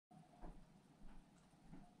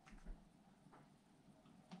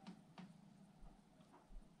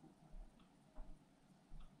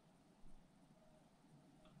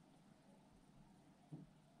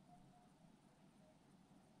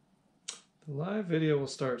The live video will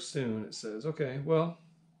start soon, it says. Okay, well.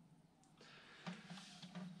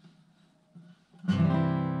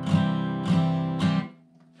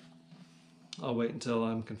 I'll wait until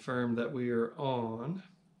I'm confirmed that we are on.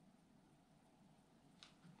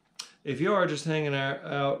 If you are just hanging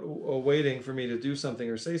out waiting for me to do something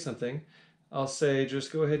or say something, I'll say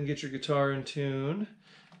just go ahead and get your guitar in tune.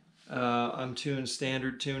 I'm tuned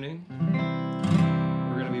standard tuning.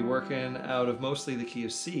 We're going to be working out of mostly the key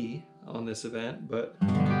of C on this event, but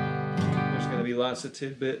there's going to be lots of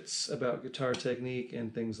tidbits about guitar technique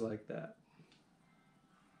and things like that.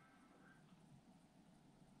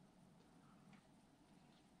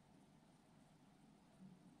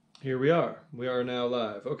 Here we are. We are now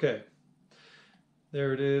live. Okay.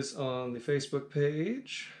 There it is on the Facebook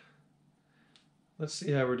page. Let's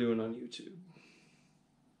see how we're doing on YouTube.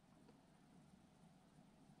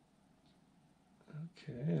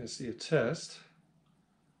 Okay, I see a test.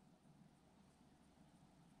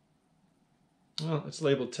 Well, it's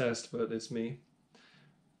labeled test, but it's me.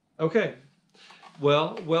 Okay.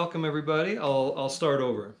 Well, welcome everybody. I'll start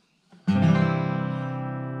over.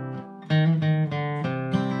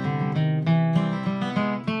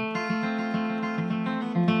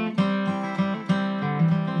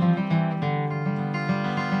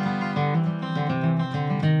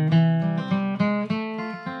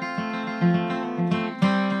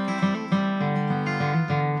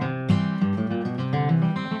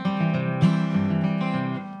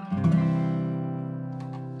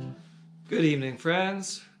 Good evening,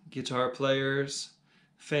 friends, guitar players,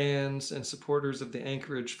 fans, and supporters of the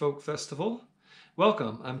Anchorage Folk Festival.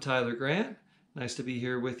 Welcome, I'm Tyler Grant. Nice to be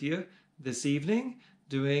here with you this evening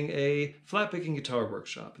doing a flat-picking guitar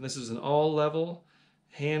workshop. And this is an all-level,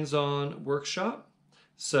 hands-on workshop.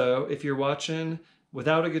 So if you're watching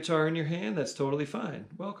without a guitar in your hand, that's totally fine.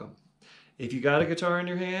 Welcome. If you got a guitar in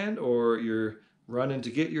your hand or you're running to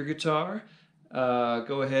get your guitar,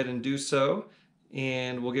 go ahead and do so,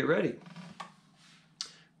 and we'll get ready.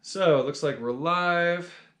 So it looks like we're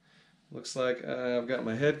live. Looks like I've got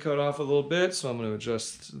my head cut off a little bit, so I'm going to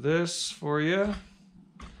adjust this for you.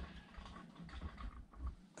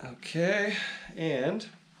 Okay, and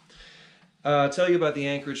tell you about the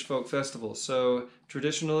Anchorage Folk Festival. So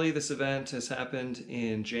traditionally this event has happened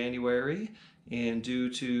in January, and due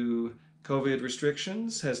to COVID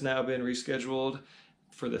restrictions has now been rescheduled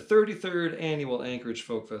for the 33rd annual Anchorage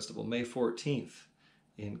Folk Festival, May 14th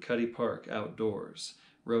in Cuddy Park outdoors.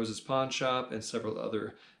 Rose's Pawn Shop and several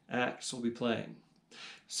other acts will be playing.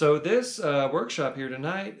 So this workshop here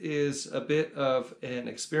tonight is a bit of an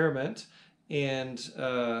experiment and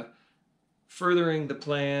furthering the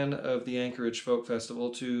plan of the Anchorage Folk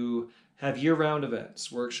Festival to have year-round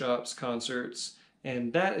events, workshops, concerts,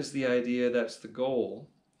 and that is the idea, that's the goal.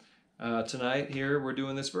 Tonight here we're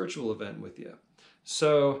doing this virtual event with you.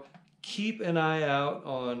 So keep an eye out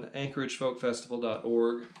on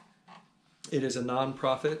anchoragefolkfestival.org. It is a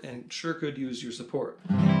non-profit and sure could use your support.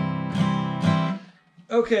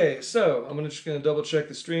 Okay, so I'm just going to double check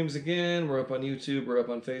the streams again. We're up on YouTube, we're up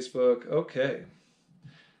on Facebook. Okay.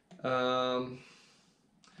 I'm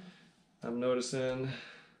noticing.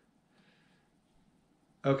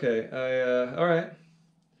 Okay, all right.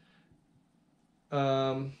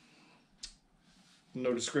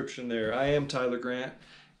 No description there. I am Tyler Grant,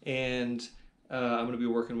 and I'm going to be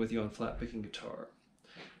working with you on flat picking guitar.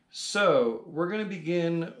 So we're going to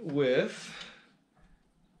begin with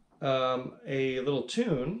a little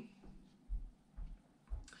tune,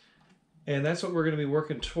 and that's what we're going to be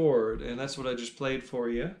working toward, and that's what I just played for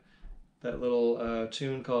you. That little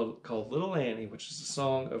tune called Little Annie, which is a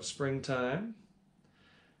song of springtime.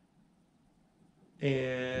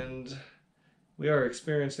 And we are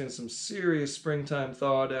experiencing some serious springtime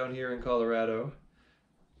thaw down here in Colorado,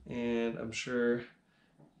 and I'm sure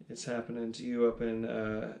it's happening to you up in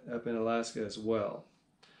Alaska as well.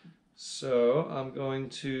 So I'm going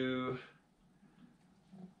to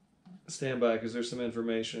stand by because there's some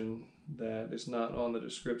information that is not on the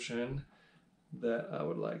description that I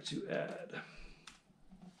would like to add.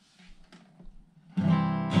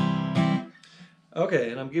 Okay,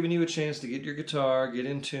 and I'm giving you a chance to get your guitar, get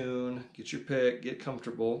in tune, get your pick, get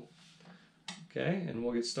comfortable. Okay, and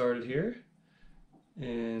we'll get started here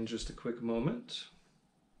in just a quick moment.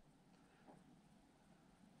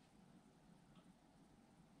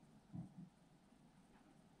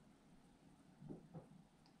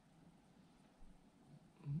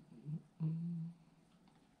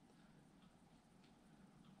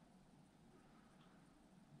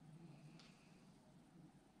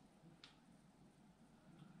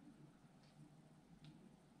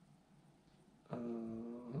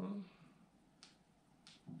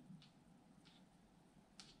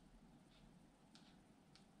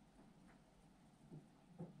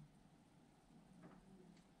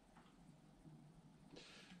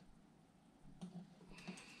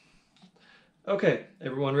 Okay,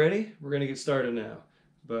 everyone ready? We're going to get started now.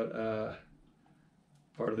 But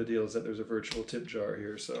part of the deal is that there's a virtual tip jar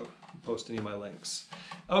here, so I'm posting you my links.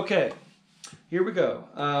 Okay, here we go.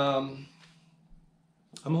 I'm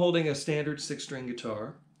holding a standard 6-string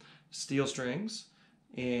guitar, steel strings,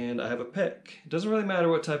 and I have a pick. It doesn't really matter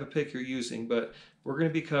what type of pick you're using, but we're going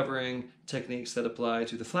to be covering techniques that apply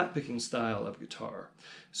to the flat picking style of guitar.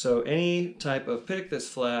 So any type of pick that's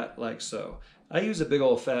flat, like so. I use a big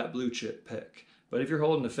old fat blue chip pick, but if you're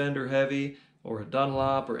holding a Fender Heavy or a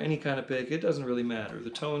Dunlop or any kind of pick, it doesn't really matter. The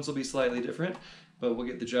tones will be slightly different, but we'll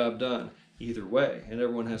get the job done either way, and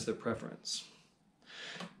everyone has their preference.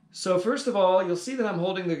 So first of all, you'll see that I'm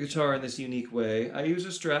holding the guitar in this unique way. I use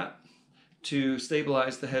a strap to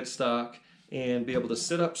stabilize the headstock and be able to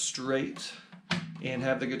sit up straight and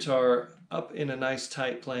have the guitar up in a nice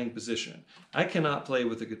tight playing position. I cannot play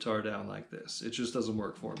with the guitar down like this. It just doesn't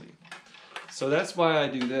work for me. So that's why I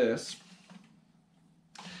do this.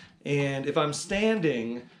 And if I'm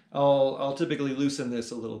standing, I'll typically loosen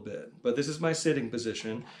this a little bit. But this is my sitting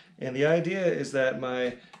position. And the idea is that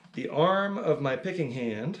the arm of my picking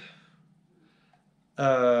hand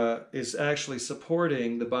is actually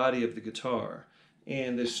supporting the body of the guitar.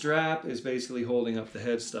 And the strap is basically holding up the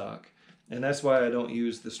headstock. And that's why I don't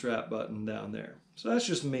use the strap button down there. So that's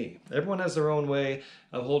just me. Everyone has their own way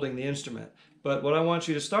of holding the instrument. But what I want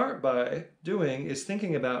you to start by doing is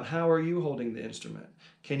thinking about how are you holding the instrument?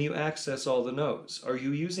 Can you access all the notes? Are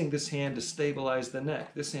you using this hand to stabilize the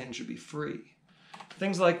neck? This hand should be free.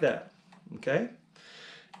 Things like that, okay?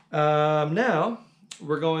 Now,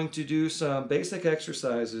 we're going to do some basic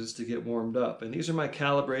exercises to get warmed up. And these are my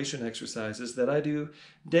calibration exercises that I do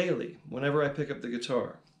daily whenever I pick up the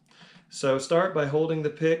guitar. So start by holding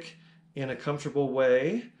the pick in a comfortable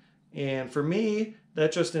way. And for me,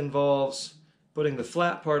 that just involves putting the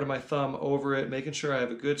flat part of my thumb over it, making sure I have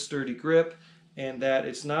a good sturdy grip, and that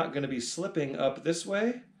it's not going to be slipping up this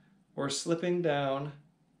way or slipping down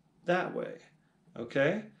that way.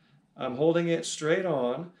 Okay? I'm holding it straight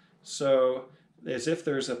on, so as if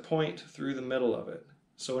there's a point through the middle of it.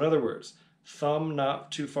 So in other words, thumb not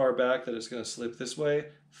too far back that it's going to slip this way,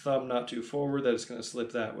 thumb not too forward that it's going to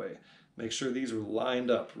slip that way. Make sure these are lined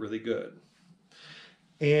up really good.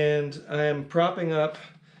 And I'm propping up,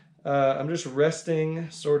 I'm just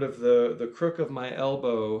resting sort of the crook of my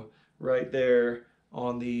elbow right there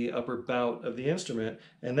on the upper bout of the instrument,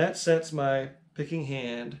 and that sets my picking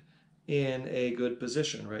hand in a good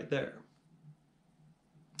position right there.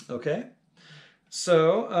 Okay?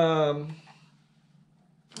 So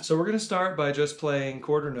we're going to start by just playing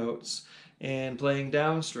quarter notes and playing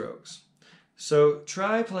downstrokes. So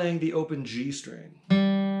try playing the open G string.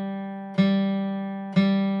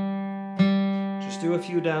 Just do a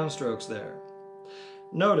few downstrokes there.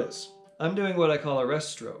 Notice, I'm doing what I call a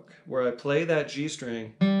rest stroke, where I play that G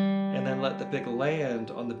string and then let the pick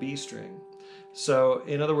land on the B string. So,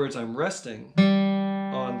 in other words, I'm resting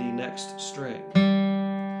on the next string.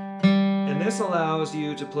 And this allows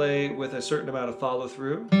you to play with a certain amount of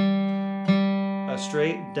follow-through, a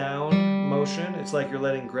straight down motion. It's like you're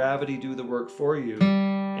letting gravity do the work for you,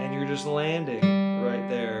 and you're just landing right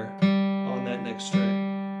there on that next string.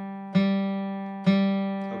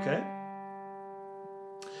 Okay?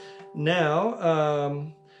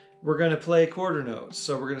 Now, we're going to play quarter notes.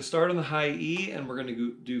 So we're going to start on the high E, and we're going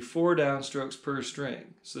to do 4 downstrokes per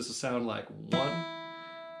string. So this will sound like 1,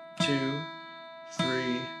 2,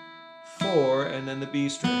 3, 4, and then the B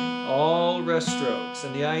string. All rest strokes.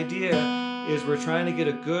 And the idea is we're trying to get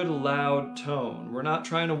a good loud tone. We're not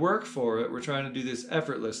trying to work for it. We're trying to do this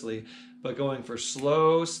effortlessly, but going for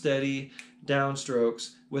slow, steady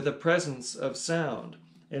downstrokes with a presence of sound.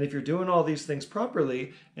 And if you're doing all these things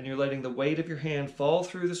properly, and you're letting the weight of your hand fall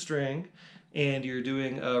through the string, and you're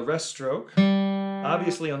doing a rest stroke,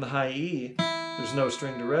 obviously on the high E, there's no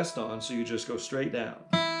string to rest on, so you just go straight down.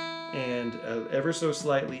 And ever so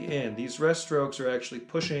slightly in. These rest strokes are actually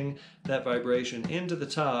pushing that vibration into the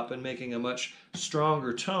top and making a much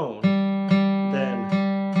stronger tone than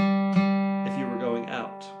if you were going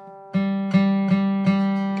out.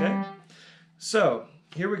 Okay? So,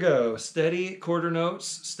 here we go. Steady quarter notes.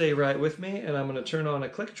 Stay right with me, and I'm going to turn on a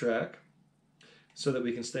click track so that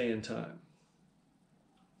we can stay in time.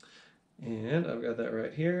 And I've got that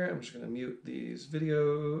right here. I'm just going to mute these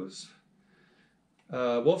videos.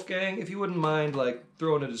 Wolfgang, if you wouldn't mind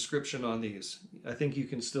throwing a description on these. I think you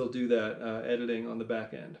can still do that editing on the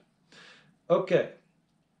back end. Okay,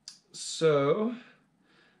 so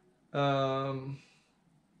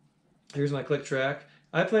here's my click track.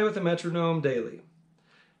 I play with a metronome daily,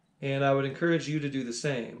 and I would encourage you to do the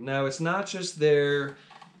same. Now, it's not just there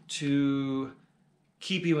to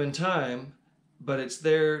keep you in time, but it's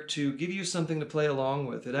there to give you something to play along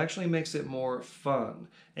with. It actually makes it more fun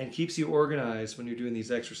and keeps you organized when you're doing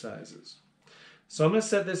these exercises. So I'm going to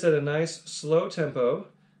set this at a nice slow tempo,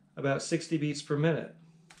 about 60 beats per minute.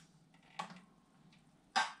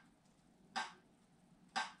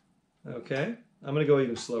 Okay, I'm going to go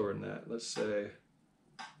even slower than that, let's say,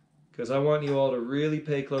 because I want you all to really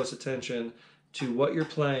pay close attention to what you're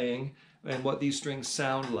playing and what these strings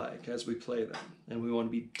sound like as we play them. And we want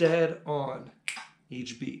to be dead on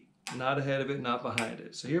each beat, not ahead of it, not behind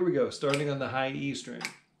it. So here we go, starting on the high E string.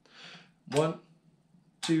 1,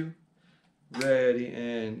 2, ready,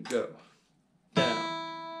 and go. Down,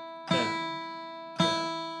 down,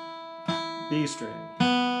 down. B string. 2,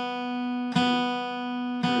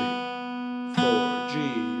 3, 4, G.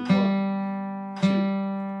 1, 2,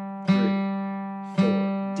 3,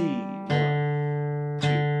 4, D. 1, 2,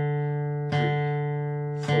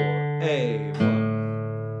 3, 4, A.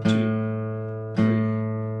 1, 2, 3,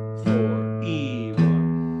 4, E. 1,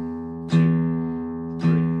 2,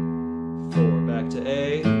 3, 4. Back to A.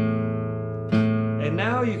 And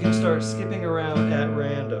now you can start skipping around at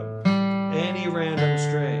random, any random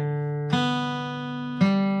string.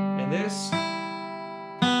 And this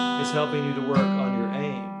is helping you to work on your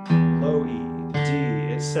aim, low E,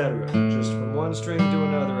 D, etc. Just from one string to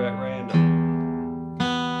another at random.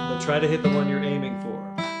 But try to hit the one you're aiming for.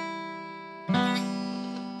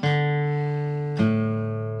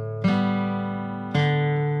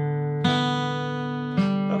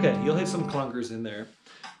 Okay, you'll hit some clunkers in there,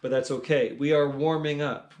 but that's okay. We are warming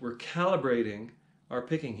up. We're calibrating our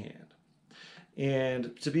picking hand.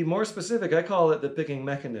 And to be more specific, I call it the picking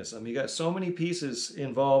mechanism. You got so many pieces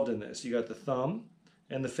involved in this. You got the thumb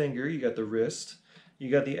and the finger, you got the wrist, you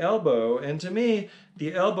got the elbow, and to me,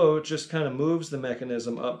 the elbow just kind of moves the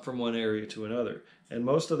mechanism up from one area to another. And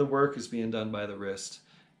most of the work is being done by the wrist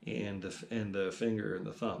and the finger and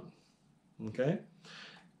the thumb. Okay?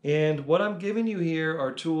 And what I'm giving you here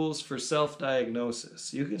are tools for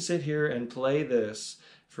self-diagnosis. You can sit here and play this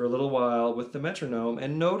for a little while with the metronome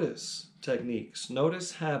and notice techniques,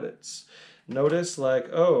 notice habits. Notice like,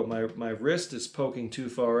 oh, my wrist is poking too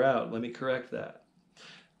far out. Let me correct that.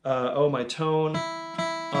 Oh, my tone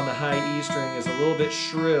on the high E string is a little bit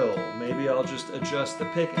shrill. Maybe I'll just adjust the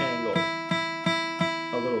pick angle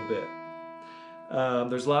a little bit.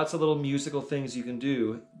 There's lots of little musical things you can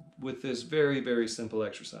do with this very, very simple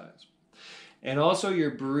exercise. And also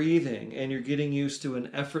you're breathing and you're getting used to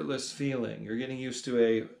an effortless feeling. You're getting used to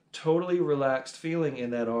a totally relaxed feeling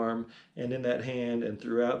in that arm and in that hand and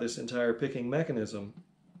throughout this entire picking mechanism.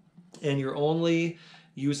 And you're only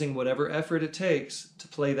using whatever effort it takes to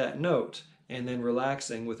play that note and then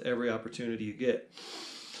relaxing with every opportunity you get.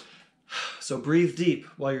 So breathe deep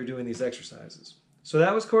while you're doing these exercises. So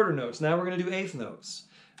that was quarter notes. Now we're going to do eighth notes.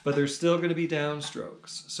 But there's still going to be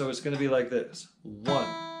downstrokes. So it's going to be like this. 1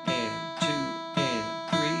 and 2 and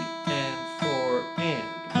 3 and 4 and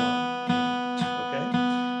 1 and 2.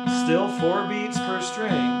 Okay? Still 4 beats per string,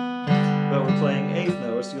 but we're playing eighth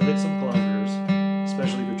notes. You'll hit some clunkers,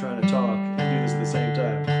 especially if you're trying to talk and do this at the same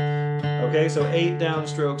time. Okay, so 8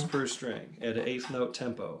 downstrokes per string at an eighth note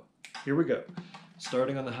tempo. Here we go.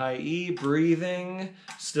 Starting on the high E, breathing,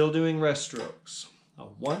 still doing rest strokes.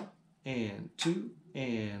 1 and 2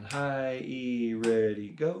 and high E, ready,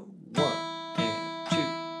 go. 1 and 2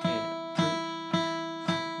 and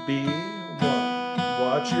 3. B, 1.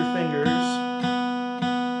 Watch your fingers.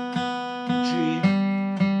 G.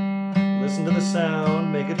 Listen to the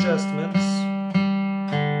sound, make adjustments.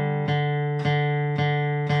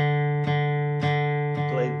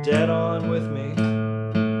 Play dead on with me.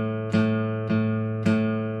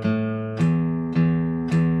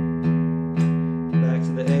 Back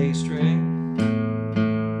to the A string.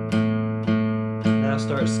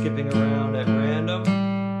 Start skipping around at random.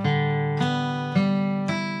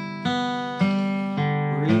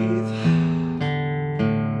 Breathe.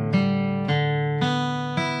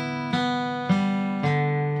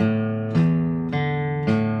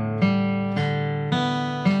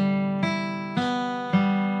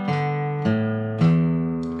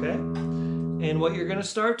 Okay? And what you're going to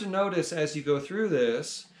start to notice as you go through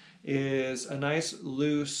this is a nice,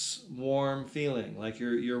 loose, warm feeling. Like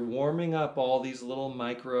you're warming up all these little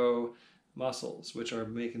micro muscles which are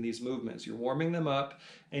making these movements. You're warming them up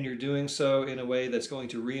and you're doing so in a way that's going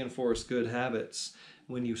to reinforce good habits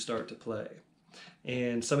when you start to play.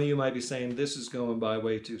 And some of you might be saying, this is going by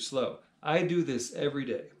way too slow. I do this every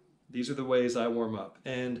day. These are the ways I warm up.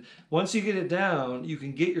 And once you get it down, you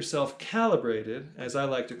can get yourself calibrated, as I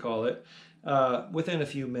like to call it, within a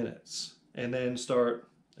few minutes, and then start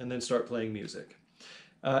playing music.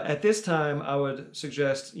 At this time, I would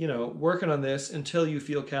suggest, working on this until you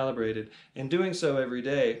feel calibrated and doing so every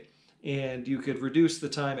day. And you could reduce the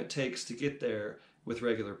time it takes to get there with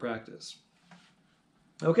regular practice.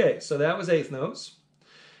 Okay, so that was eighth notes.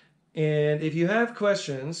 And if you have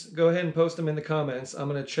questions, go ahead and post them in the comments. I'm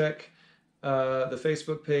going to check the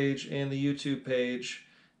Facebook page and the YouTube page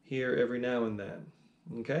here every now and then.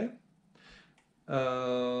 Okay?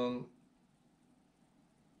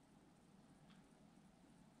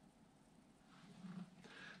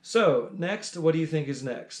 So, next, what do you think is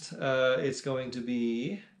next? It's going to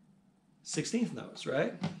be 16th notes,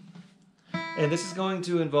 right? And this is going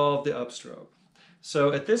to involve the upstroke.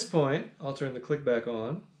 So at this point, I'll turn the click back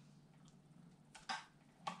on.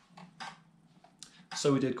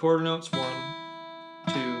 So we did quarter notes, 1,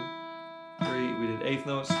 2, 3. We did eighth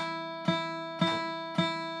notes.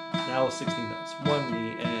 Now 16 notes. 1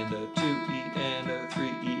 E and a 2 E and a 3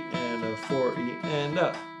 E and a 4 E and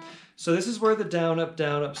up. So this is where the down,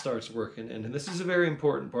 up starts working, and this is a very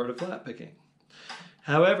important part of flat picking.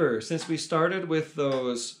 However, since we started with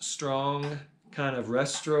those strong kind of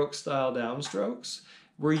rest stroke style downstrokes,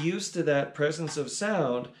 we're used to that presence of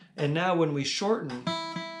sound, and now when we shorten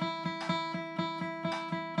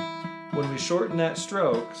that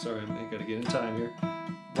stroke, sorry, I gotta get in time here,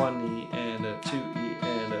 1 E and a 2 E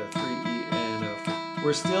and a 3 E and a 4.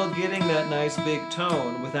 We're still getting that nice big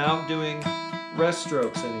tone without doing rest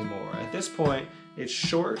strokes anymore. At this point, it's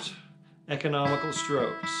short, economical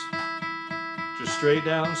strokes. Just straight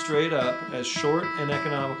down, straight up, as short and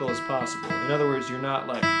economical as possible. In other words, you're not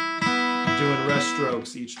like doing rest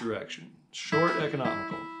strokes each direction. Short,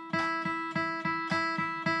 economical.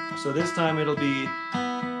 So this time it'll be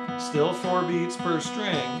still 4 beats per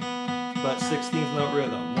string, but 16th note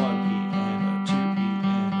rhythm. 1 E and a 2 E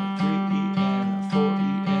and a 3 E and a 4 E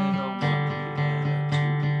and a 1 E and a 2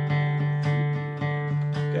 E and a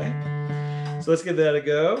 3 E. Okay? So let's give that a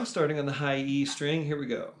go, starting on the high E string. Here we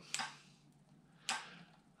go.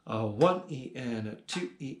 A 1 E and a 2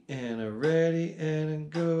 E and a ready and a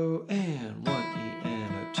go, and 1 E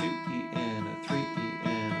and a 2 E and a 3 E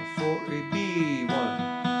and a 4 E B.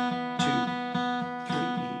 1, 2, 3 E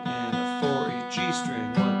and a 4 E G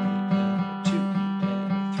string. 1 E and a 2 E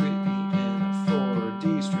and a 3 E and a 4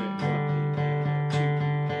 D string. 1 E and a 2 E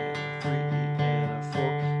and a 3 E and a 4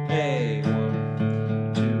 A.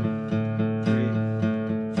 1, 2, 3,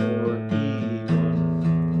 4 E.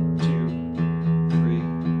 1, 2, 3.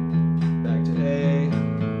 Back to A.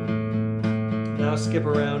 Now skip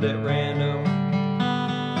around at random.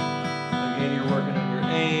 Again, you're working on your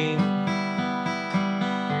aim.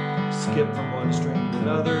 Skip from one string to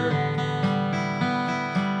another.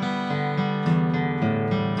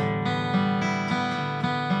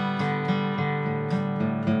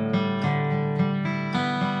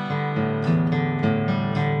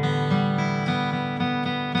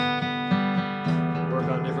 Work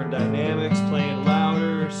on different dynamics, playing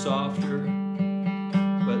louder, softer,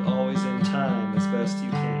 but always in time as best you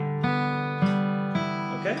can.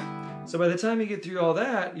 Okay? So by the time you get through all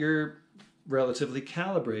that, you're relatively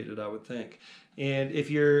calibrated, I would think. And if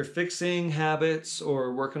you're fixing habits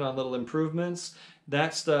or working on little improvements,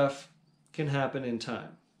 that stuff can happen in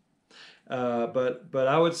time. But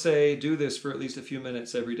I would say do this for at least a few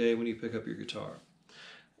minutes every day when you pick up your guitar.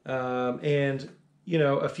 And,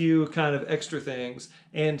 a few kind of extra things.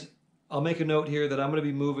 And I'll make a note here that I'm going to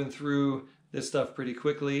be moving through this stuff pretty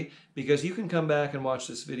quickly because you can come back and watch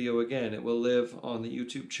this video again. It will live on the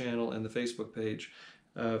YouTube channel and the Facebook page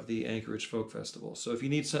of the Anchorage Folk Festival. So if you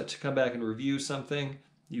need to come back and review something,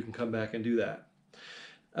 you can come back and do that.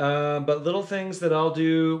 But little things that I'll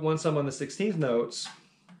do once I'm on the 16th notes,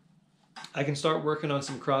 I can start working on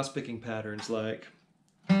some cross-picking patterns like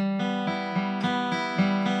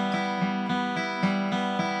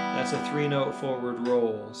that's a 3-note forward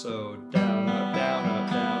roll. So down, up, down,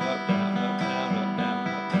 up, down, up, down, up, down, up, down,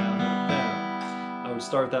 up, down, up, down. I would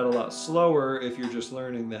start that a lot slower if you're just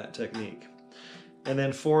learning that technique. And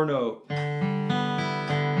then 4-note. That's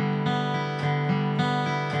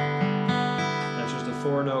just a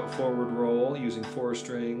 4-note forward roll using 4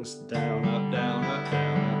 strings. Down, up, down, up,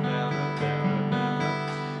 down, up, down, up, down, up,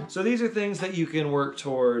 down, up. So these are things that you can work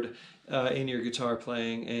toward in your guitar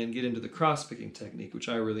playing and get into the cross-picking technique, which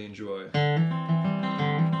I really enjoy.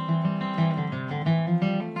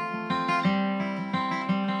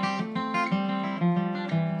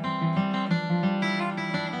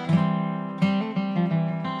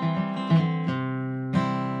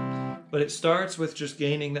 But it starts with just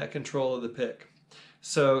gaining that control of the pick.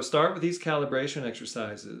 So start with these calibration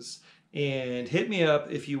exercises And hit me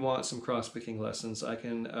up if you want some cross-picking lessons. I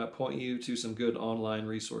can point you to some good online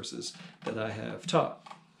resources that I have taught.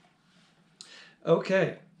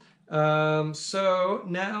 Okay, so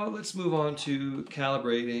now let's move on to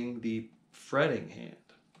calibrating the fretting hand.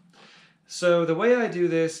 So the way I do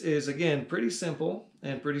this is, again, pretty simple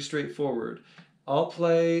and pretty straightforward. I'll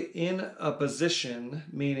play in a position,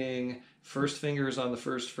 meaning first finger is on the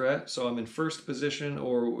first fret, so I'm in first position,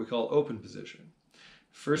 or what we call open position.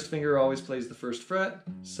 First finger always plays the first fret,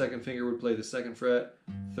 second finger would play the second fret,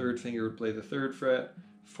 third finger would play the third fret,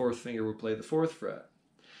 fourth finger would play the fourth fret.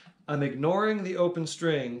 I'm ignoring the open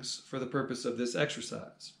strings for the purpose of this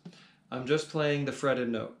exercise. I'm just playing the fretted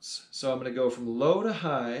notes. So I'm going to go from low to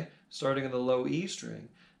high, starting on the low E string,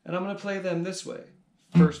 and I'm going to play them this way.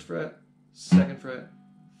 First fret, second fret,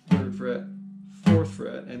 third fret, fourth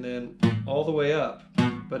fret, and then all the way up.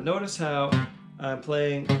 But notice how I'm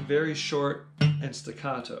playing very short and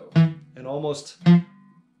staccato, and almost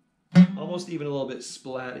even a little bit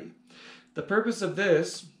splatty. The purpose of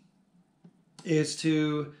this is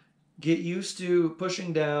to get used to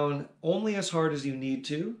pushing down only as hard as you need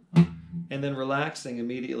to, and then relaxing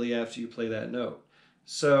immediately after you play that note.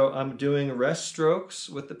 So I'm doing rest strokes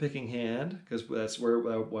with the picking hand, because that's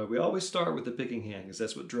why we always start with the picking hand, because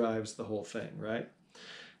that's what drives the whole thing, right?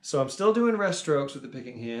 So I'm still doing rest strokes with the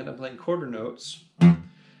picking hand. I'm playing quarter notes,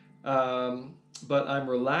 but I'm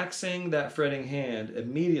relaxing that fretting hand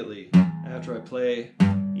immediately after I play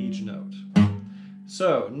each note.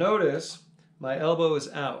 So notice my elbow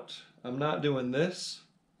is out. I'm not doing this.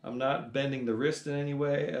 I'm not bending the wrist in any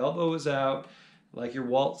way. Elbow is out like you're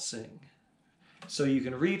waltzing. So you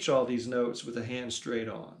can reach all these notes with the hand straight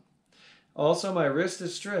on. Also, my wrist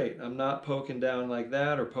is straight. I'm not poking down like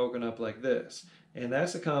that or poking up like this. And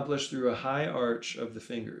that's accomplished through a high arch of the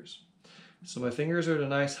fingers. So my fingers are at a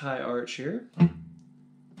nice high arch here.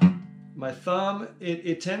 My thumb,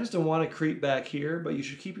 it tends to want to creep back here, but you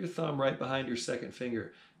should keep your thumb right behind your second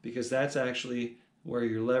finger, because that's actually where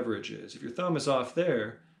your leverage is. If your thumb is off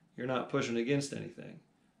there, you're not pushing against anything.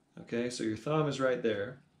 Okay, so your thumb is right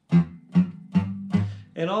there.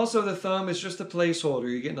 And also the thumb is just a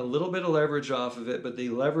placeholder. You're getting a little bit of leverage off of it, but the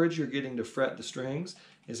leverage you're getting to fret the strings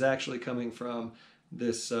is actually coming from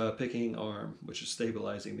this picking arm, which is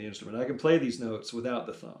stabilizing the instrument. I can play these notes without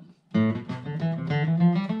the thumb.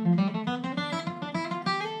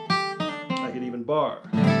 I could even bar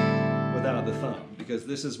without the thumb, because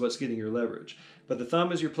this is what's getting your leverage. But the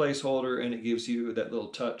thumb is your placeholder, and it gives you that little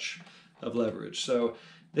touch of leverage. So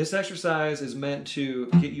this exercise is meant to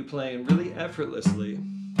get you playing really effortlessly.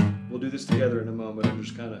 We'll do this together in a moment. I'm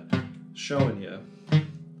just kind of showing you.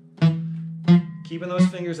 Keeping those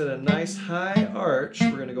fingers at a nice high arch,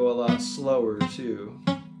 we're going to go a lot slower too.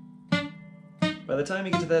 By the time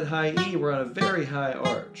you get to that high E, we're on a very high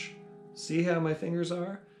arch. See how my fingers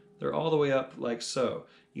are? They're all the way up like so.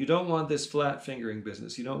 You don't want this flat fingering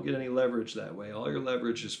business. You don't get any leverage that way. All your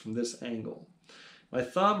leverage is from this angle. My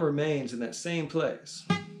thumb remains in that same place.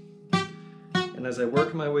 And as I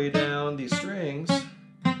work my way down these strings,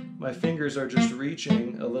 my fingers are just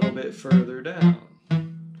reaching a little bit further down,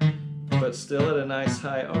 but still at a nice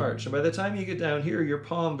high arch. And by the time you get down here, your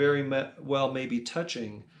palm very well may be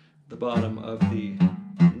touching the bottom of the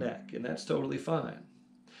neck, and that's totally fine.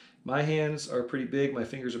 My hands are pretty big, my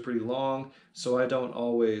fingers are pretty long, so I don't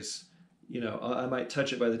always, I might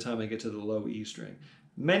touch it by the time I get to the low E string.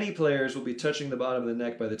 Many players will be touching the bottom of the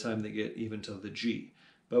neck by the time they get even to the G.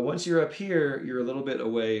 But once you're up here, you're a little bit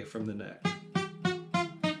away from the neck.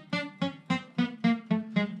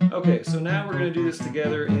 Okay, so now we're going to do this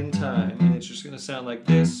together in time, and it's just going to sound like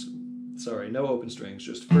this. Sorry, no open strings,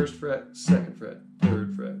 just first fret, second fret,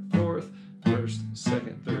 third fret, fourth, first,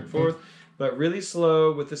 second, third, fourth, but really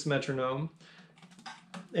slow with this metronome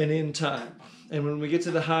and in time. And when we get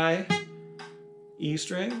to the high E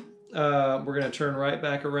string, we're going to turn right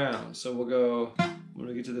back around. So we'll go, when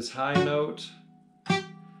we get to this high note,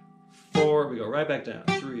 4, we go right back down,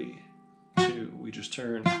 3, 2, we just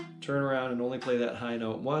turn around and only play that high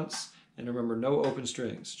note once. And remember, no open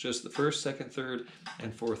strings, just the first, second, third,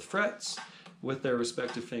 and fourth frets with their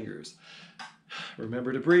respective fingers.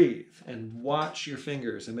 Remember to breathe and watch your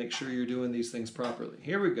fingers and make sure you're doing these things properly.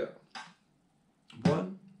 Here we go.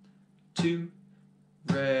 1, 2,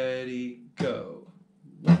 ready, go.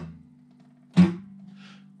 1, 2,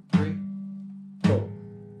 3, 4.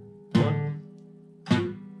 1,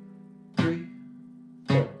 2, 3,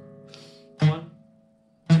 4. 1,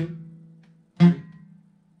 2, 3,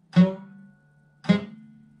 4. 1,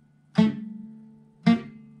 2, 3,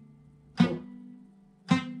 4.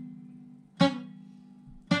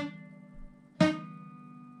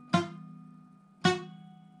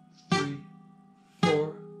 3,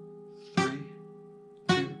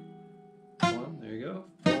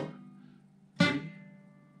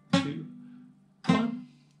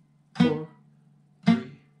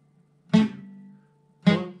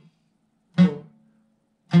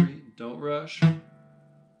 Don't rush.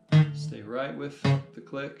 Stay right with the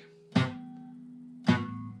click.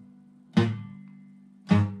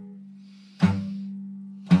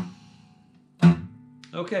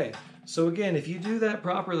 Okay, so again, if you do that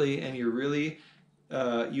properly and you're really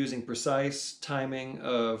using precise timing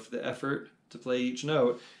of the effort to play each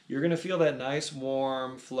note, you're going to feel that nice,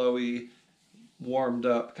 warm, flowy, warmed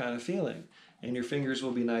up kind of feeling. And your fingers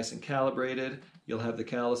will be nice and calibrated. You'll have the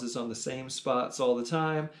calluses on the same spots all the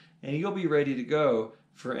time, and you'll be ready to go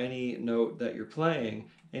for any note that you're playing,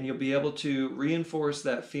 and you'll be able to reinforce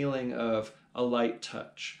that feeling of a light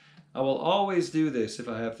touch. I will always do this if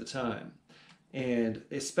I have the time, and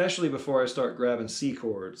especially before I start grabbing C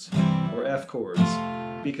chords or F chords,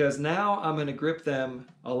 because now I'm going to grip them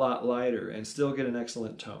a lot lighter and still get an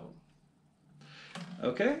excellent tone.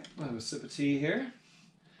 Okay, I'll have a sip of tea here.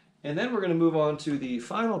 And then we're going to move on to the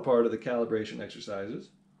final part of the calibration exercises.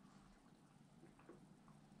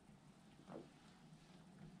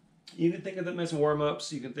 You can think of them as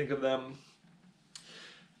warm-ups. You can think of them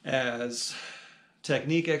as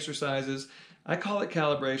technique exercises. I call it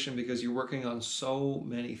calibration because you're working on so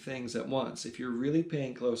many things at once if you're really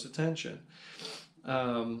paying close attention.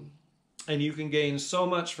 And you can gain so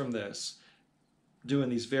much from this doing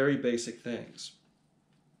these very basic things.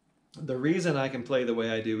 The reason I can play the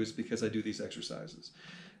way I do is because I do these exercises.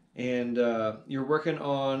 And you're working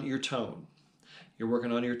on your tone. You're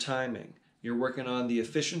working on your timing. You're working on the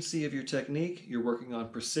efficiency of your technique. You're working on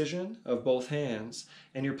precision of both hands.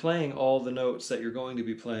 And you're playing all the notes that you're going to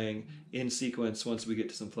be playing in sequence once we get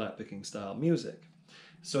to some flat picking style music.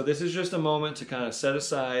 So this is just a moment to kind of set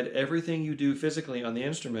aside everything you do physically on the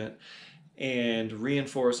instrument and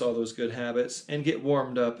reinforce all those good habits and get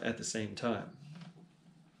warmed up at the same time.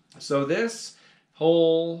 So this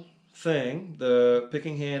whole thing, the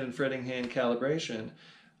picking hand and fretting hand calibration,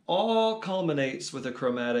 all culminates with a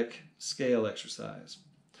chromatic scale exercise.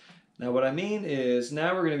 Now what I mean is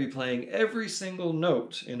now we're going to be playing every single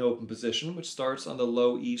note in open position, which starts on the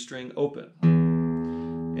low E string open.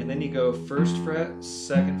 And then you go 1st fret,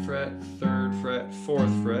 2nd fret, 3rd fret,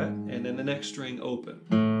 4th fret, and then the next string open.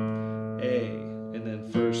 A, and then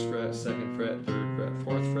 1st fret, 2nd fret, 3rd fret,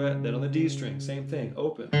 4th fret, then on the D string, same thing,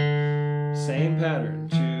 open. Same pattern,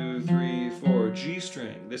 2, 3, 4, G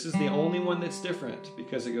string. This is the only one that's different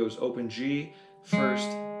because it goes open G,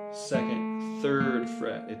 1st, 2nd, 3rd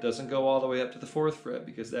fret. It doesn't go all the way up to the 4th fret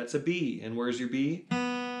because that's a B. And where's your B?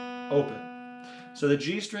 Open. So the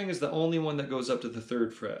G string is the only one that goes up to the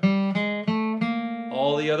 3rd fret.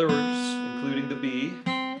 All the others, including the B,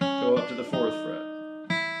 go up to the 4th fret.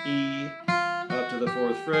 E, up to the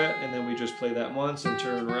 4th fret, and then we just play that once and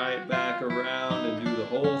turn right back around and do the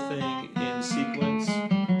whole thing in sequence.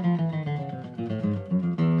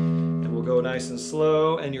 And we'll go nice and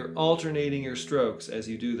slow, and you're alternating your strokes as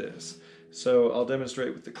you do this. So I'll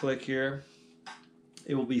demonstrate with the click here.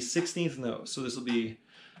 It will be 16th notes, so this will be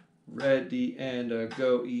ready and a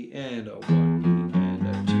go E and a 1 E and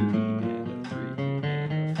a 2 E and a 3 E and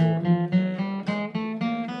a 4 E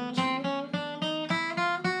and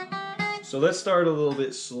a 2. So let's start a little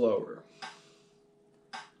bit slower.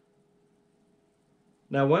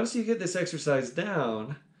 Now once you get this exercise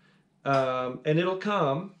down, and it'll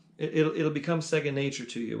become second nature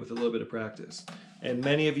to you with a little bit of practice. And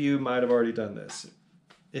many of you might have already done this.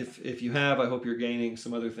 If you have, I hope you're gaining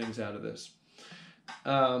some other things out of this.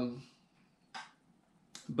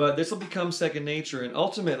 But this will become second nature, and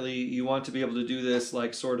ultimately you want to be able to do this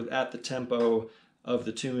like sort of at the tempo of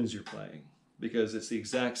the tunes you're playing, because it's the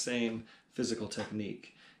exact same physical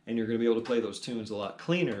technique, and you're going to be able to play those tunes a lot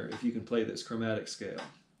cleaner if you can play this chromatic scale.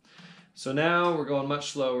 So now we're going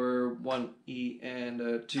much slower, 1 E and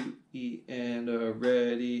a 2 E and a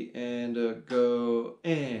ready and a go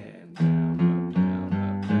and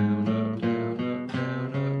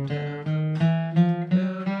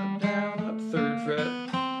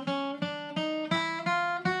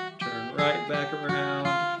back around.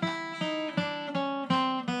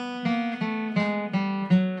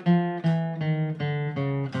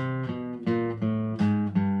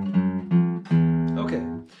 Okay,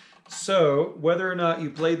 so whether or not you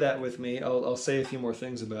played that with me, I'll say a few more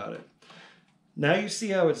things about it. Now you see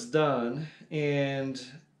how it's done, and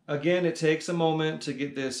again, it takes a moment to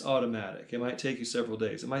get this automatic. It might take you several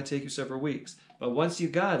days, it might take you several weeks, but once you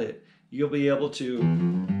got it, you'll be able to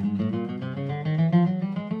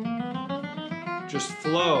just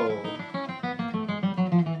flow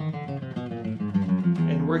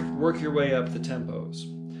and work your way up the tempos.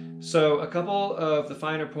 So a couple of the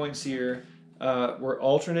finer points here, we're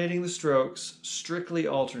alternating the strokes, strictly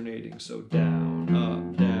alternating. So down,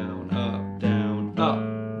 up, down, up, down,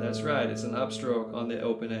 up. That's right, it's an upstroke on the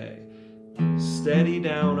open A. Steady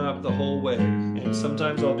down up the whole way. And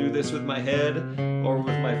sometimes I'll do this with my head or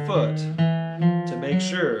with my foot to make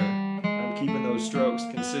sure I'm keeping those strokes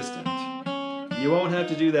consistent. You won't have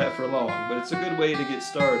to do that for long, but it's a good way to get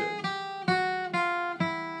started.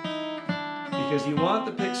 Because you want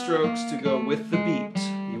the pick strokes to go with the beat.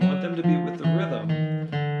 You want them to be with the rhythm,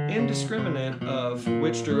 indiscriminate of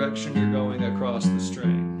which direction you're going across the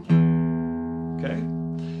string. Okay?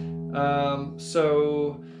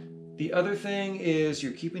 So the other thing is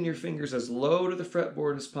you're keeping your fingers as low to the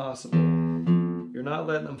fretboard as possible. You're not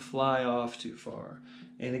letting them fly off too far.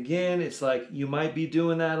 And again, it's like you might be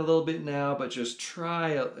doing that a little bit now, but just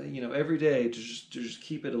try, every day to just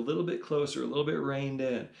keep it a little bit closer, a little bit reined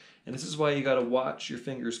in. And this is why you got to watch your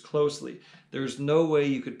fingers closely. There's no way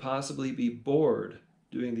you could possibly be bored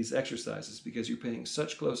doing these exercises because you're paying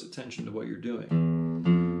such close attention to what you're doing.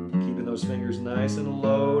 Keeping those fingers nice and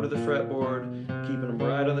low to the fretboard, keeping them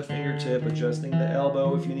right on the fingertip, adjusting the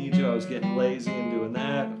elbow if you need to. I was getting lazy and doing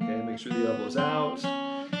that. Okay, make sure the elbow's out.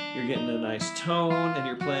 You're getting a nice tone, and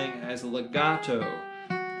you're playing as legato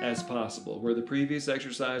as possible. Where the previous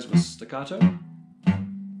exercise was staccato,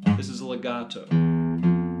 this is a legato.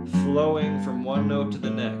 Flowing from one note to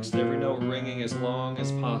the next, every note ringing as long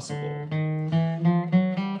as possible.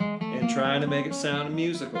 And trying to make it sound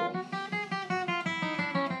musical.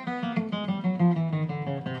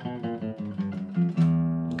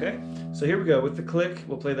 Okay, so here we go. With the click,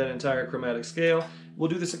 we'll play that entire chromatic scale. We'll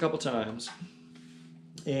do this a couple times.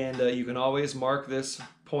 And you can always mark this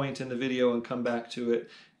point in the video and come back to it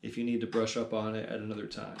if you need to brush up on it at another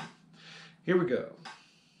time. Here we go.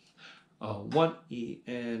 A 1 E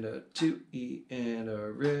and a 2 E and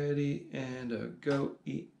a ready and a go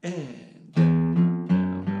E and down.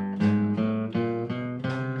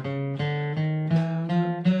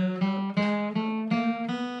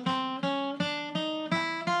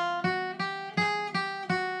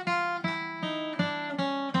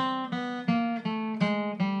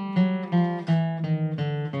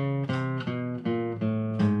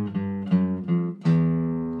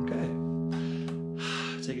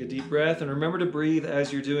 Breath, and remember to breathe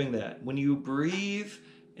as you're doing that. When you breathe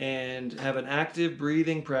and have an active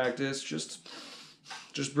breathing practice, just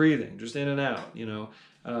breathing, just in and out,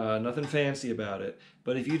 nothing fancy about it.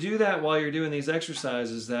 But if you do that while you're doing these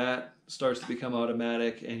exercises, that starts to become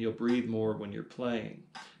automatic and you'll breathe more when you're playing,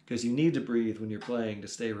 because you need to breathe when you're playing to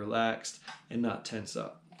stay relaxed and not tense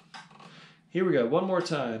up. Here we go, one more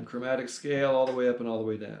time, chromatic scale all the way up and all the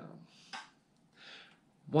way down.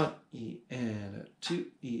 1 E and a 2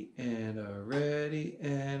 E and a ready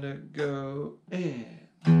and a go and.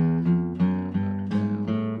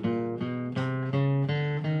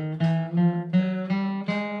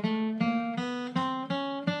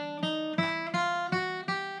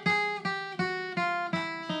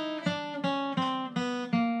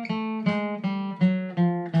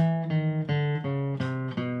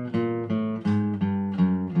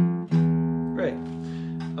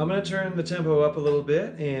 I'm going to turn the tempo up a little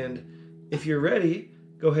bit, and if you're ready,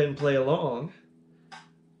 go ahead and play along.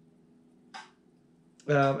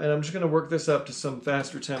 And I'm just going to work this up to some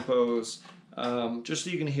faster tempos, just so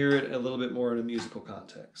you can hear it a little bit more in a musical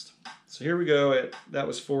context. So here we go. That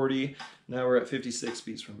was 40. Now we're at 56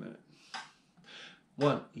 beats per minute.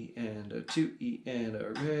 1 E and a 2 E and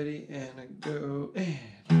a ready and a go and.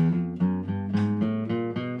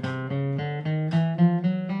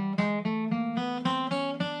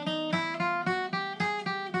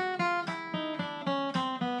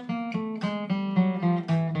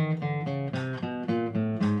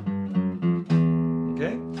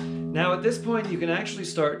 Now at this point you can actually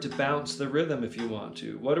start to bounce the rhythm if you want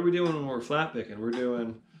to. What are we doing when we're flat picking? We're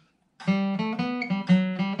doing...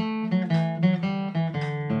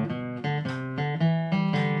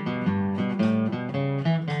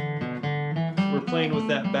 We're playing with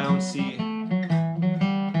that bouncy...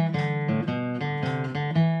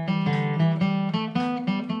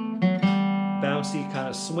 kind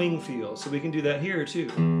of swing feel. So we can do that here too.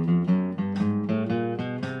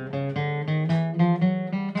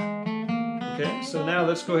 Okay, so now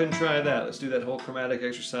let's go ahead and try that. Let's do that whole chromatic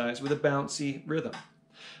exercise with a bouncy rhythm.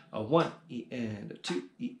 A 1 E and a 2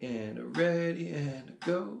 E and a ready and a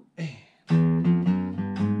go and.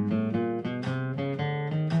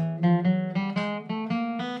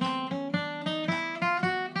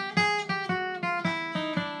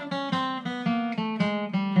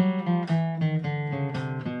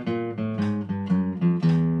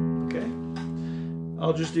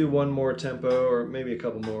 I'll just do one more tempo, or maybe a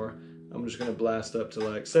couple more. I'm just going to blast up to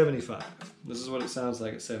like 75. This is what it sounds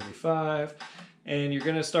like at 75. And you're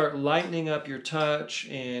going to start lightening up your touch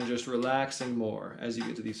and just relaxing more as you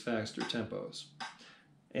get to these faster tempos.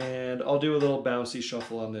 And I'll do a little bouncy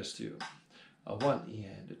shuffle on this too. A 1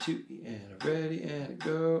 and a 2 and a ready and a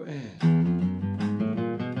go and...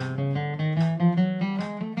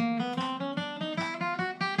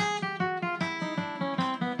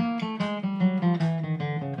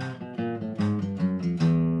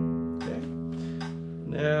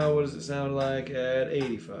 Now, what does it sound like at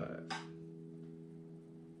 85?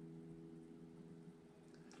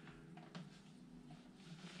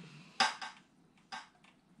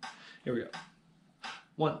 Here we go.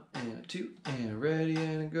 1 and a 2 and a ready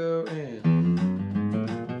and a go and...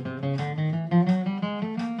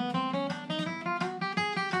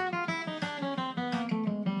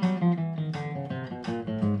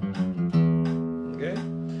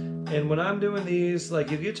 And when I'm doing these, like,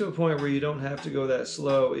 you get to a point where you don't have to go that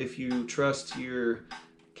slow if you trust your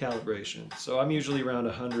calibration. So I'm usually around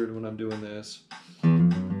 100 when I'm doing this.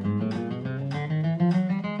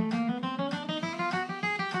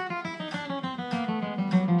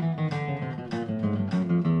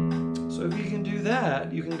 So if you can do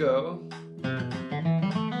that, you can go...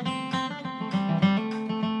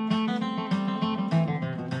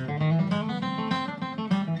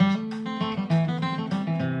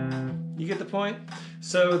 point.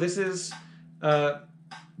 So this is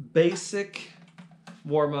basic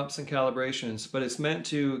warm-ups and calibrations, but it's meant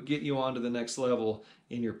to get you on to the next level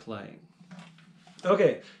in your playing.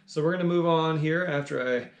 Okay, so we're going to move on here after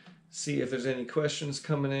I see if there's any questions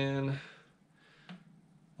coming in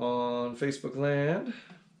on Facebook land.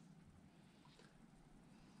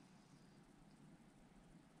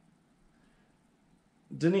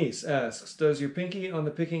 Denise asks, does your pinky on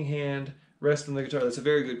the picking hand rest on the guitar? That's a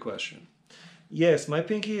very good question. Yes, my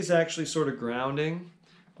pinky is actually sort of grounding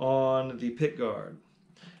on the pick guard.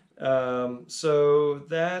 So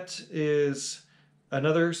that is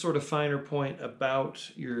another sort of finer point about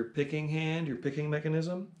your picking hand, your picking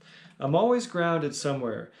mechanism. I'm always grounded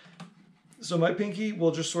somewhere. So my pinky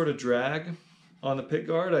will just sort of drag on the pick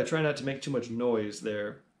guard. I try not to make too much noise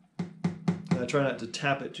there. I try not to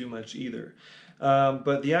tap it too much either.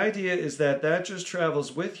 But the idea is that that just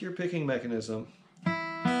travels with your picking mechanism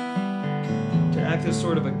to act as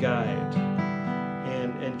sort of a guide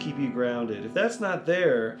and keep you grounded. If that's not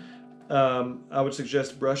there, I would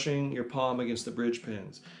suggest brushing your palm against the bridge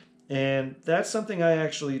pins. And that's something I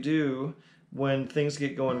actually do when things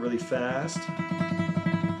get going really fast.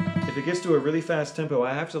 If it gets to a really fast tempo,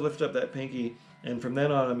 I have to lift up that pinky, and from then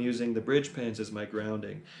on I'm using the bridge pins as my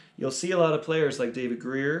grounding. You'll see a lot of players like David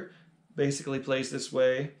Greer basically plays this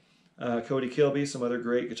way. Cody Kilby, some other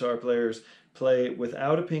great guitar players, play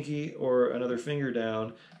without a pinky or another finger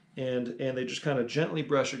down, and they just kind of gently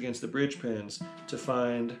brush against the bridge pins to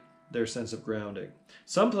find their sense of grounding.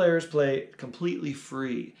 Some players play completely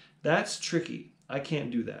free. That's tricky. I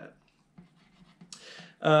can't do that.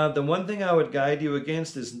 The one thing I would guide you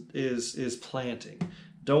against is planting.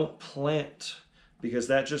 Don't plant, because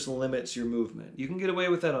that just limits your movement. You can get away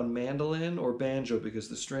with that on mandolin or banjo because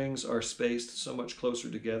the strings are spaced so much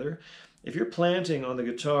closer together. If you're planting on the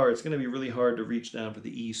guitar, it's going to be really hard to reach down for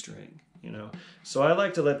the E string, you know. So I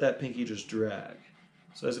like to let that pinky just drag.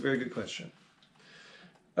 So that's a very good question.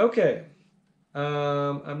 Okay,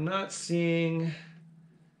 I'm not seeing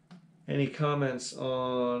any comments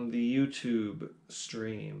on the YouTube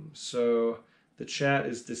stream, so the chat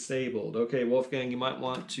is disabled. Okay, Wolfgang, you might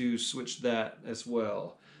want to switch that as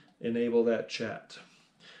well. Enable that chat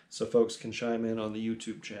so folks can chime in on the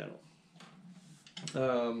YouTube channel.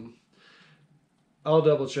 I'll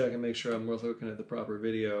double check and make sure I'm looking at the proper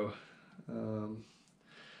video.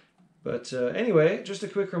 Anyway, just a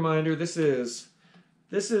quick reminder, this is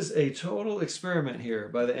a total experiment here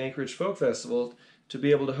by the Anchorage Folk Festival to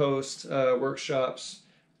be able to host workshops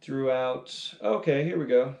throughout. Okay, here we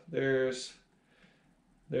go. There's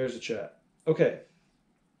a chat. Okay.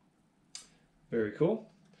 Very cool.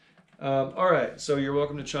 All right, so you're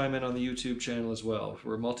welcome to chime in on the YouTube channel as well.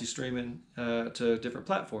 We're multi-streaming to different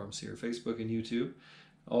platforms here, Facebook and YouTube,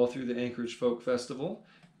 all through the Anchorage Folk Festival.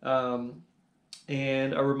 And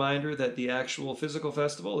a reminder that the actual physical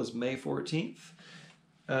festival is May 14th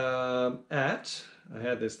I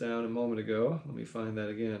had this down a moment ago. Let me find that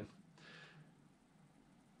again.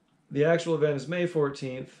 The actual event is May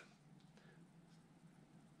 14th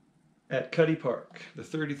at Cuddy Park, the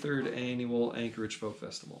 33rd annual Anchorage Folk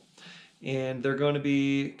Festival. And they're going to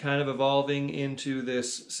be kind of evolving into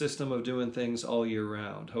this system of doing things all year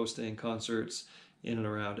round, hosting concerts in and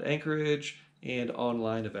around Anchorage and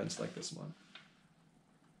online events like this one.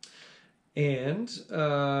 And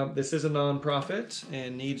this is a nonprofit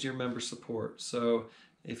and needs your member support. So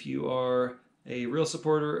if you are a real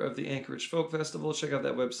supporter of the Anchorage Folk Festival, check out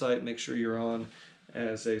that website. Make sure you're on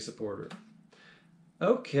as a supporter.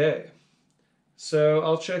 Okay, so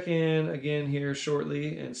I'll check in again here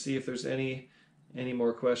shortly and see if there's any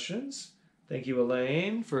more questions. Thank you,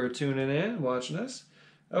 Elaine, for tuning in and watching us.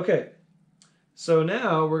 Okay, so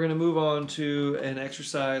now we're going to move on to an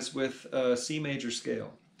exercise with a C major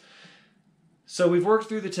scale. So we've worked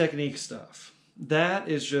through the technique stuff. That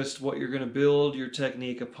is just what you're going to build your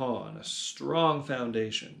technique upon, a strong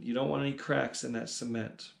foundation. You don't want any cracks in that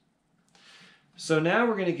cement. So now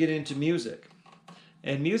we're going to get into music.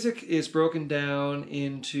 And music is broken down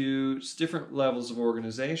into different levels of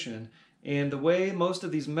organization. And the way most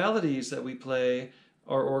of these melodies that we play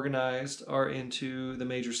are organized are into the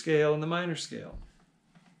major scale and the minor scale.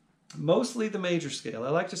 Mostly the major scale. I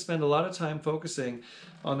like to spend a lot of time focusing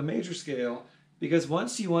on the major scale because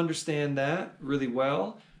once you understand that really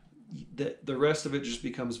well, the rest of it just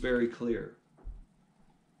becomes very clear.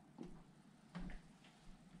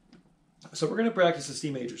 So we're going to practice the C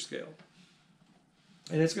major scale.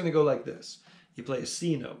 And it's going to go like this. You play a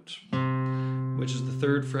C note, which is the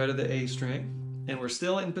 3rd fret of the A string. And we're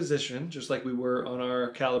still in position, just like we were on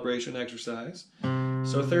our calibration exercise.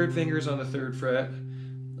 So 3rd finger's on the 3rd fret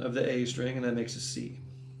of the A string, and that makes a C.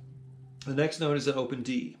 The next note is an open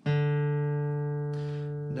D.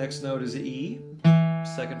 Next note is E,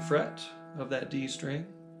 2nd fret of that D string.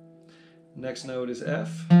 Next note is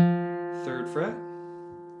F, 3rd fret.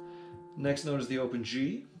 Next note is the open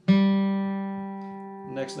G.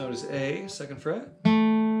 Next note is A, 2nd fret.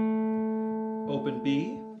 Open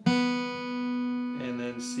B, and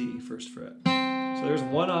then C, 1st fret. So there's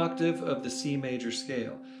 1 octave of the C major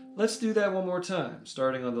scale. Let's do that one more time,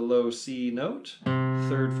 starting on the low C note,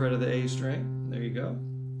 3rd fret of the A string. There you go.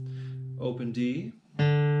 Open D,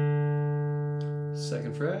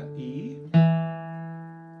 2nd fret, E,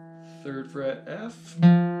 3rd fret, F,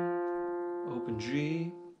 open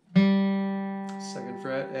G, 2nd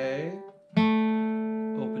fret, A,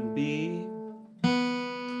 open B,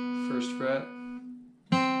 1st fret,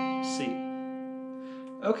 C.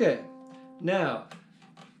 Okay, now,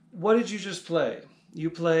 what did you just play? You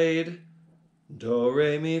played Do,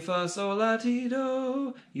 Re, Mi, Fa, Sol, La, Ti,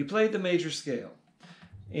 Do. You played the major scale.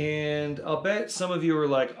 And I'll bet some of you are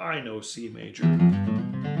like, I know C major.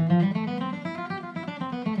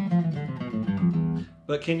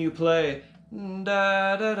 But can you play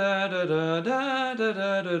da da da da da da da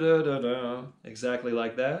da da da da exactly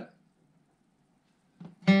like that?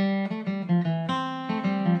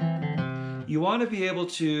 You want to be able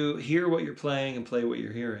to hear what you're playing and play what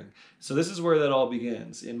you're hearing. So this is where that all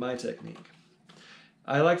begins in my technique.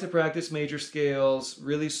 I like to practice major scales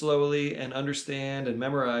really slowly and understand and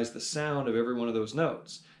memorize the sound of every one of those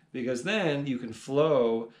notes, because then you can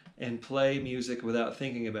flow and play music without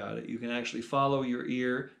thinking about it. You can actually follow your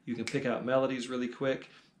ear. You can pick out melodies really quick,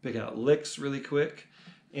 pick out licks really quick,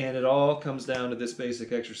 and it all comes down to this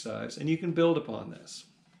basic exercise. And you can build upon this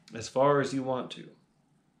as far as you want to.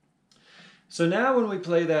 So now when we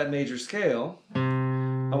play that major scale,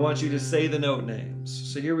 I want you to say the note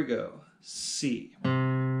names. So here we go. C,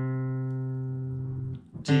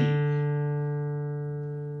 D,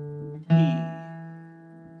 E,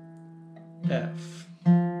 F,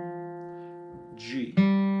 G,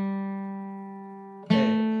 A,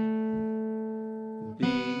 B,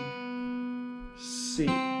 C.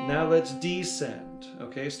 Now let's descend,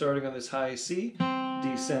 okay? Starting on this high C,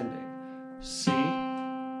 descending. C,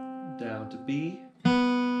 down to B,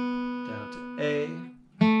 down to A,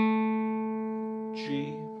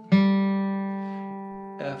 G,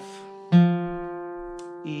 F,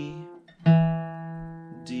 E,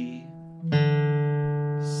 D,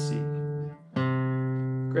 C.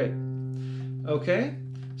 Great. Okay,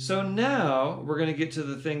 so now we're going to get to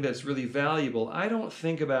the thing that's really valuable. I don't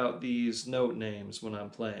think about these note names when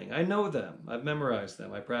I'm playing. I know them. I've memorized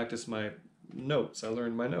them. I practice my notes. I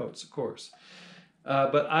learned my notes, of course.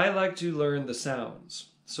 But I like to learn the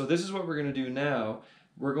sounds. So this is what we're going to do now.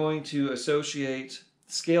 We're going to associate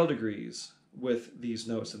scale degrees with these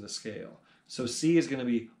notes in the scale. So C is going to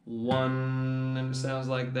be 1, and it sounds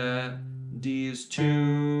like that. D is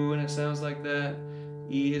 2, and it sounds like that.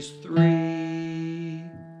 E is 3.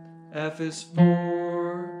 F is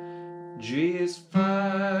 4. G is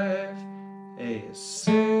 5. A is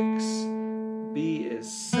 6. B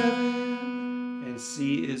is 7. And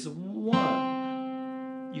C is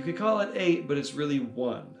 1. You could call it 8, but it's really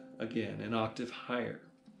 1, again, an octave higher.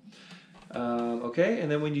 Okay, and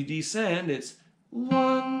then when you descend, it's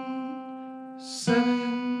 1,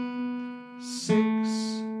 7, 6,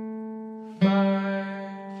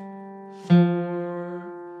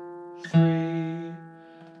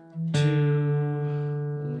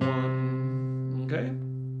 Okay?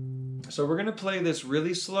 So we're going to play this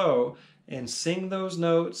really slow and sing those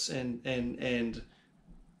notes and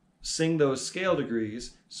sing those scale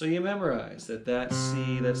degrees so you memorize that that's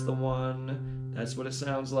C, that's the 1, that's what it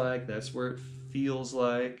sounds like, that's where it feels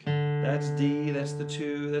like, that's D, that's the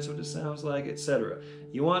 2, that's what it sounds like, etc.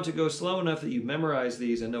 You want to go slow enough that you memorize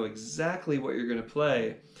these and know exactly what you're going to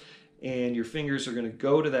play, and your fingers are going to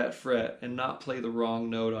go to that fret and not play the wrong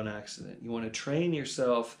note on accident. You want to train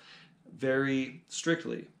yourself very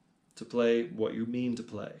strictly to play what you mean to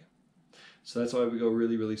play. So that's why we go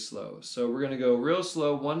really, really slow. So we're going to go real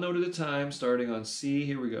slow, one note at a time, starting on C.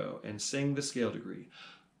 Here we go. And sing the scale degree.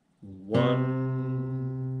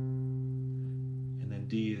 1. And then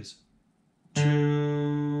D is 2.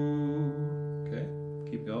 Okay,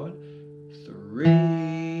 keep going. 3.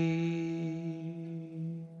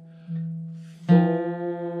 4.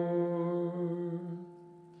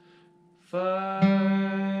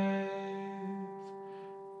 5.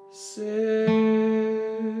 6.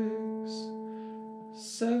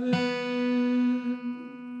 7,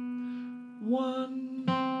 1.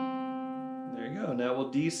 There you go. Now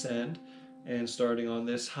we'll descend, and starting on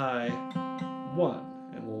this high 1,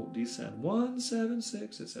 and we'll descend 1, 7,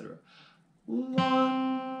 6, etc.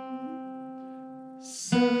 1,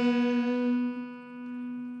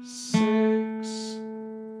 7, 6,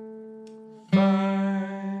 5,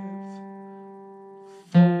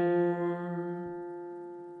 4,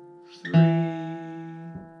 3,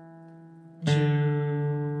 2.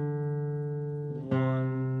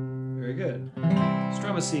 Very good.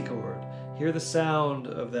 Strum a C chord. Hear the sound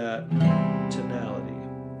of that tonality.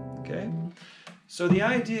 Okay? So the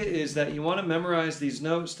idea is that you want to memorize these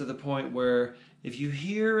notes to the point where if you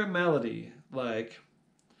hear a melody like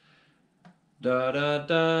da da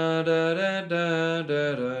da da da da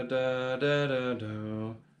da da da da da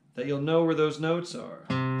da, that you'll know where those notes are.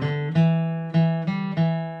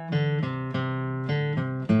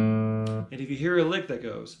 And if you hear a lick that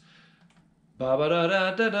goes ba ba da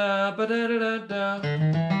da da da ba da da da da,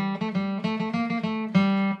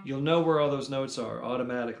 you'll know where all those notes are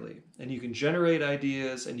automatically. And you can generate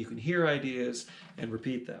ideas and you can hear ideas and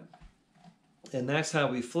repeat them. And that's how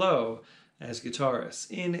we flow as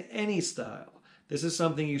guitarists in any style. This is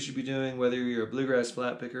something you should be doing whether you're a bluegrass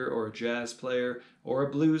flat picker or a jazz player or a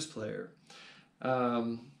blues player.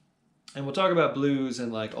 And we'll talk about blues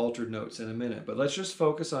and like altered notes in a minute, but let's just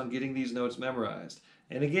focus on getting these notes memorized.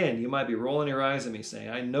 And again, you might be rolling your eyes at me saying,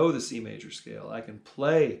 I know the C major scale, I can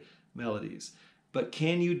play melodies, but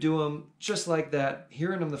can you do them just like that,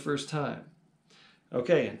 hearing them the first time?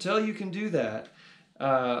 Okay, until you can do that,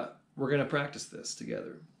 we're going to practice this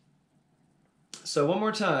together. So one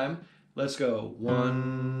more time, let's go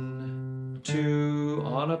 1, 2,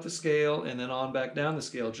 on up the scale, and then on back down the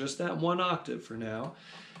scale, just that 1 octave for now.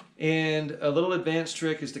 And a little advanced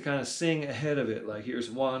trick is to kind of sing ahead of it, like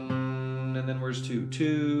here's 1, and then where's 2,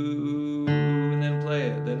 2, and then play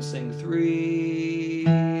it, then sing 3,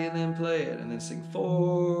 and then play it, and then sing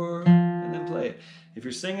 4, and then play it. If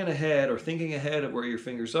you're singing ahead or thinking ahead of where your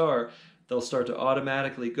fingers are, they'll start to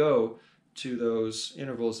automatically go to those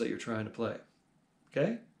intervals that you're trying to play.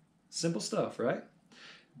 Okay? Simple stuff, right?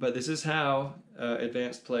 But this is how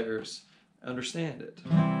advanced players understand it.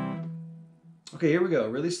 Okay, here we go,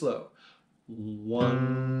 really slow.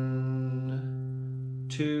 1,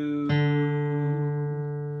 2,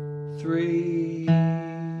 3,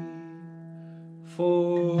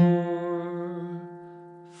 4,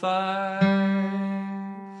 5,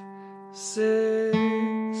 6,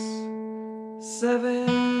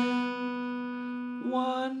 7,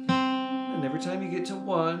 1. And every time you get to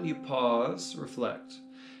 1, you pause, reflect,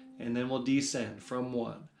 and then we'll descend from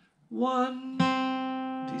 1. 1,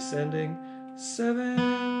 descending, 7,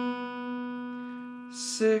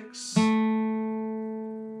 6,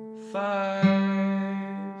 5,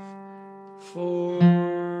 4,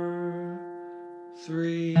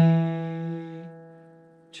 3,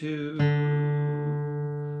 2,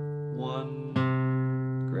 1.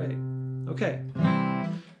 Great. Okay.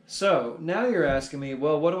 So now you're asking me,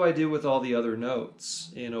 well, what do I do with all the other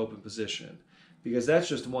notes in open position? Because that's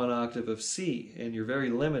just 1 octave of C, and you're very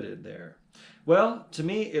limited there. Well, to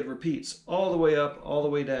me, it repeats all the way up, all the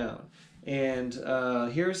way down. And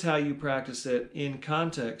here's how you practice it in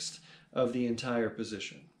context of the entire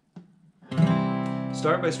position.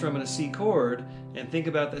 Start by strumming a C chord and think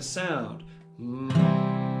about the sound.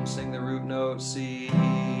 Sing the root note, C.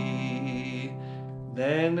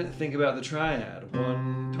 Then think about the triad.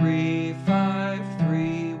 1, 3, 5,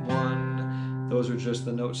 3, 1. Those are just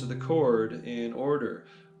the notes of the chord in order.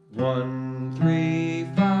 1, 3,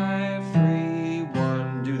 5, 3,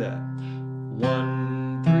 1. Do that.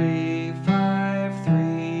 1, 3, 5,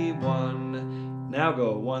 now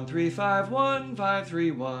go 1, 3, 5, 1, 5,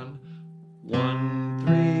 3, 1. 1,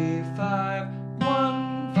 3, 5,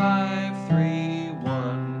 1, 5, 3,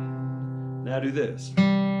 1. Now do this.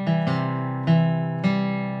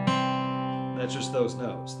 That's just those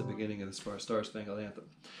notes, the beginning of the Star Spangled Anthem.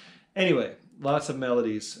 Anyway, lots of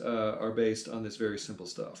melodies are based on this very simple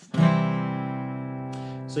stuff.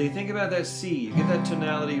 So you think about that C, you get that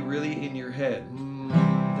tonality really in your head.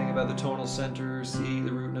 Think about the tonal center, C,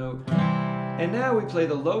 the root note. And now we play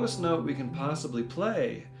the lowest note we can possibly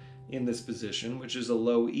play in this position, which is a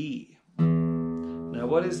low E. Now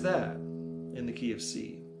what is that in the key of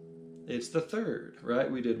C? It's the third,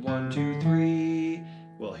 right? We did 1, 2, 3.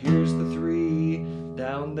 Well, here's the 3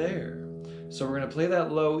 down there. So we're going to play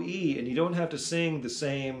that low E, and you don't have to sing the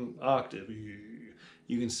same octave.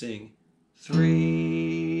 You can sing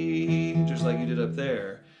 3, just like you did up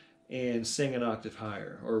there, and sing an octave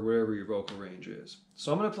higher, or wherever your vocal range is.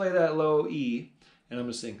 So I'm going to play that low E, and I'm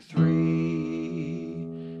going to sing 3,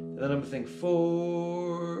 and then I'm going to think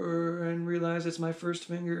 4, and realize it's my first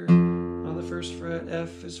finger on the first fret.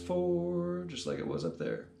 F is 4, just like it was up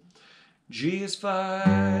there. G is 5,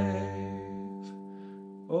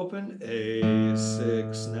 open, A is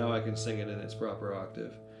 6, now I can sing it in its proper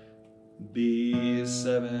octave. B is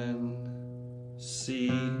 7, C.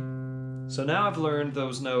 So now I've learned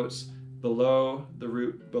those notes below the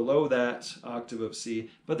root, below that octave of C,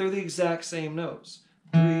 but they're the exact same notes.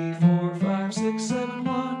 3, 4, 5, 6, 7,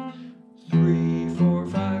 1. 3, 4,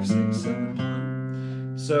 5, 6, 7,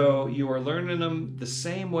 1. So you are learning them the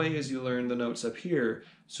same way as you learn the notes up here.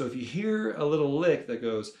 So if you hear a little lick that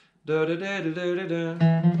goes da da da da da da da,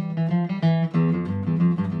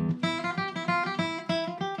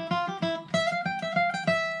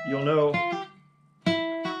 you'll know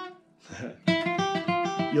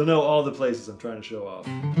you'll know all the places I'm trying to show off.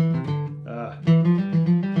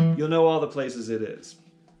 You'll know all the places it is.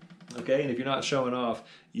 Okay, and if you're not showing off,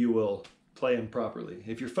 you will play them properly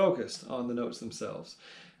if you're focused on the notes themselves.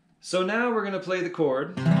 So now we're going to play the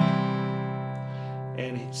chord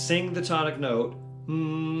and sing the tonic note.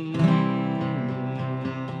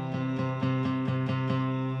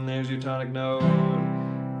 There's your tonic note.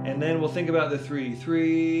 And then we'll think about the 3,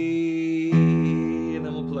 3, and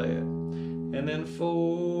then we'll play it. And then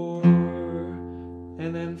 4,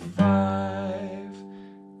 and then 5,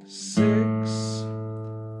 6,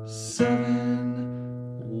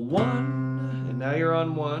 7, 1. And now you're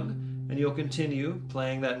on 1, and you'll continue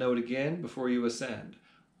playing that note again before you ascend.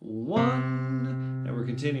 1, and we're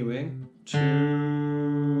continuing. 2,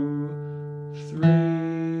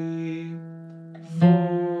 3,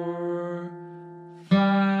 4,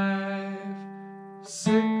 5,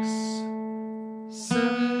 6,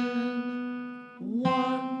 7,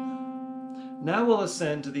 1. Now we'll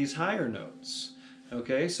ascend to these higher notes.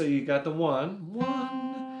 Okay, so you got the 1,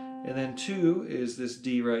 1, and then 2 is this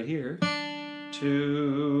D right here.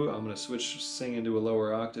 2, I'm going to sing into a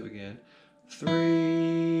lower octave again.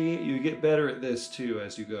 3, you get better at this too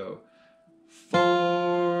as you go.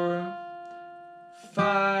 4,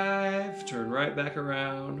 5, turn right back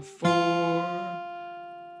around. 4,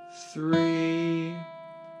 3,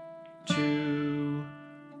 2,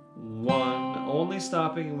 1. Only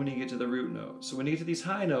stopping when you get to the root note. So when you get to these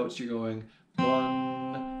high notes, you're going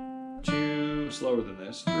 1, 2, slower than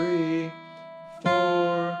this. 3,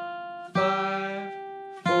 4, 5,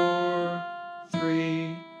 4,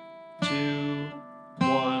 3, 2,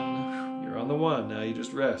 1. You're on the 1. Now you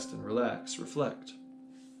just rest and relax, reflect.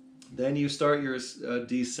 Then you start your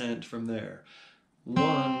descent from there.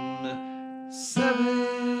 1,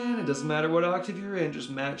 7. It doesn't matter what octave you're in, just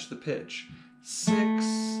match the pitch. 6,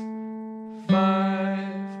 5,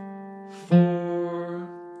 4,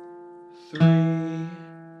 3,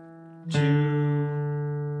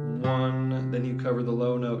 2, 1. Then you cover the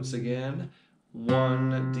low notes again.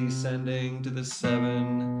 1, descending to the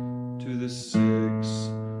 7, to the 6,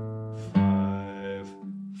 5,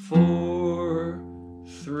 4,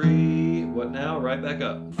 3. What now? Right back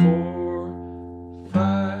up. 4,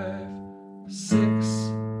 5, 6,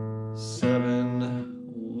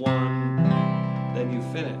 7, 1. Then you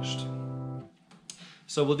finished.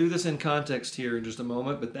 So we'll do this in context here in just a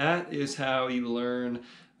moment, but that is how you learn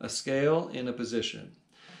a scale in a position.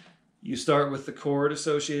 You start with the chord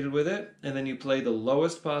associated with it, and then you play the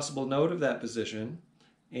lowest possible note of that position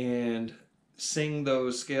and sing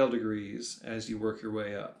those scale degrees as you work your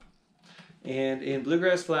way up. And in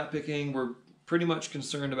bluegrass flat picking, we're pretty much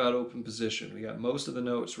concerned about open position. We got most of the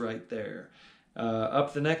notes right there.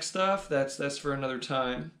 Up the neck stuff, that's for another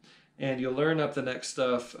time. And you'll learn up the neck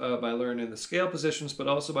stuff by learning the scale positions, but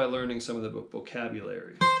also by learning some of the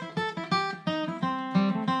vocabulary.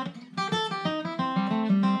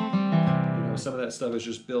 some of that stuff is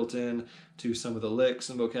just built in to some of the licks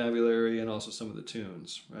and vocabulary and also some of the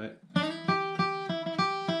tunes, right?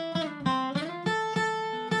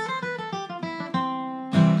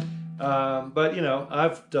 But you know,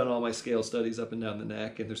 I've done all my scale studies up and down the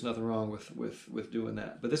neck, and there's nothing wrong with doing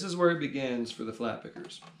that. But this is where it begins for the flat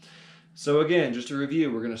pickers. So again, just to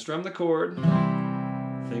review, we're going to strum the chord,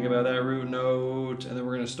 think about that root note, and then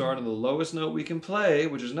we're going to start on the lowest note we can play,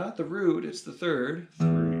 which is not the root, it's the third.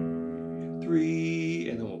 3, 3,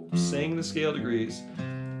 and then we'll sing the scale degrees,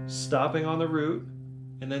 stopping on the root,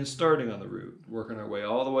 and then starting on the root, working our way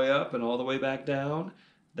all the way up and all the way back down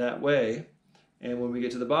that way. And when we get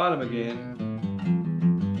to the bottom again,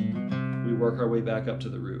 we work our way back up to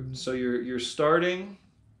the root. So you're starting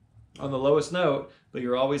on the lowest note, but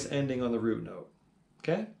you're always ending on the root note.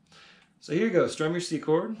 Okay? So here you go. Strum your C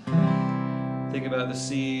chord. Think about the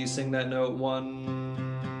C. Sing that note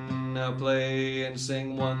 1. Now play and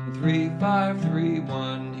sing 1, 3, 5, 3,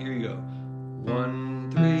 1. Here you go.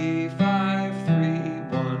 1, 3, 5, 3,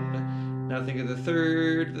 1. Now think of the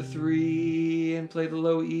third, the 3, and play the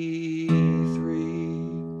low E, 3.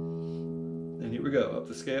 And here we go, up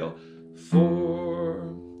the scale.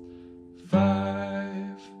 4,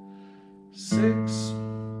 5, 6,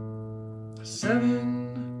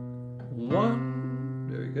 7, 1.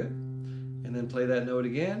 Very good. And then play that note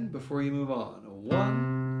again before you move on.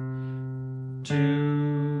 1,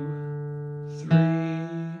 2, 3,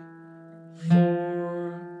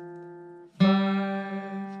 4,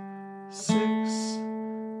 5, 6,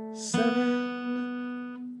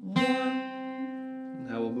 7, 1.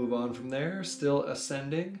 Now we'll move on from there, still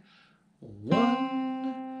ascending.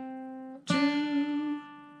 1, 2,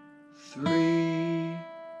 3,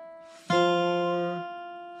 4,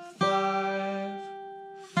 5,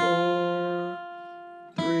 4,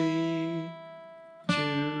 3,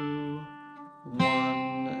 2,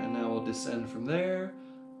 1. And now we'll descend from there.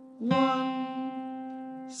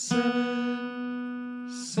 1, 7,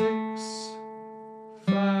 6,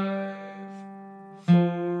 5,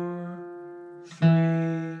 4,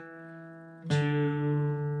 3,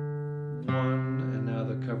 2, 1. And now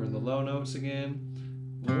they're covering the low notes again.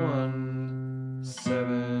 1,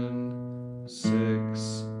 7,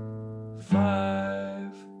 6,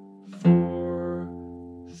 5, 4,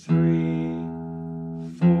 3,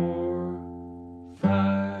 4,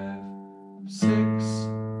 5, 6,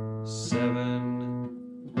 7,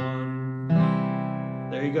 1.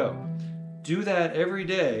 There you go. Do that every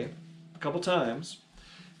day, a couple times,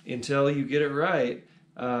 until you get it right,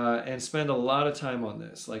 and spend a lot of time on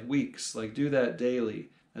this, like weeks. Like do that daily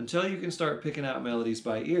until you can start picking out melodies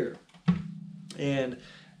by ear. And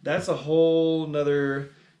that's a whole nother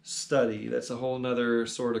study. That's a whole nother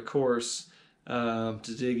sort of course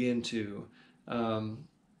to dig into.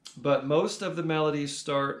 But most of the melodies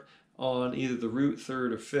start on either the root,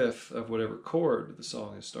 third, or fifth of whatever chord the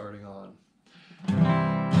song is starting on.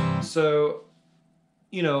 So,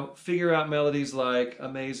 you know, figure out melodies like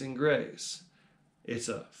Amazing Grace. It's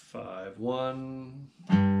a 5, 1,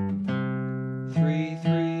 3,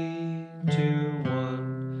 3, 2,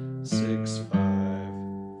 1, 6, 5,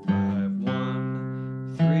 5,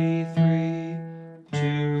 1, 3, 3,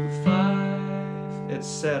 2, 5,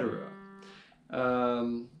 etc.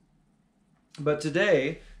 But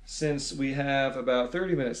today, since we have about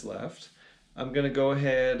 30 minutes left, I'm going to go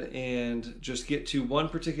ahead and just get to one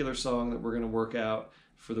particular song that we're going to work out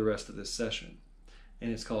for the rest of this session.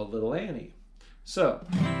 And it's called Little Annie. So,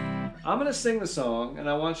 I'm going to sing the song, and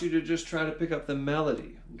I want you to just try to pick up the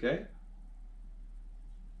melody, okay?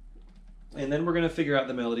 And then we're going to figure out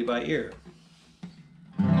the melody by ear.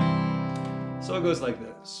 So it goes like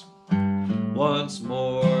this. Once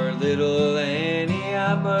more, little Annie,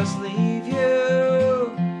 I must leave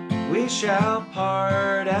you. We shall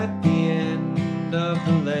part at the end of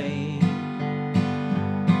the lane.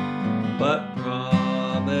 But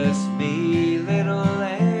promise me, little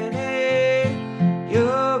Annie,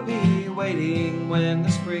 you'll be waiting when the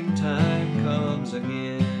springtime comes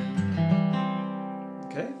again.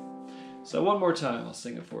 Okay? So one more time, I'll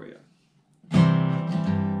sing it for you.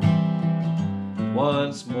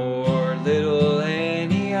 Once more, little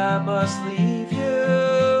Annie, I must leave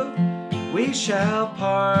you. We shall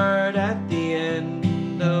part at the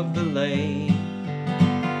end of the lane.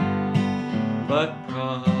 But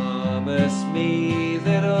promise me,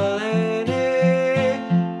 little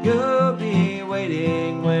Annie, you'll be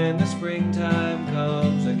waiting when the springtime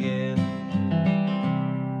comes again.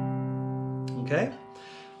 Okay?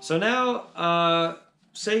 So now,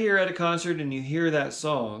 say you're at a concert and you hear that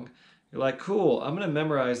song. You're like, cool, I'm going to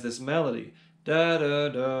memorize this melody. Da da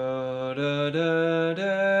da da da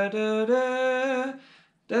da da da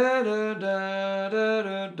da da da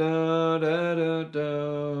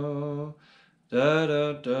Da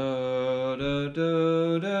da da da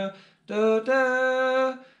da da da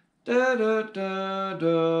da da da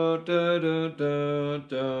da da da da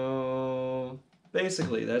da.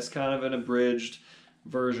 Basically, that's kind of an abridged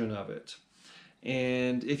version of it.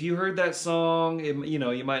 And if you heard that song,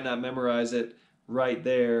 you might not memorize it right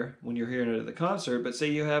there when you're hearing it at the concert, but say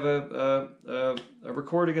you have a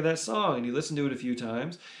recording of that song and you listen to it a few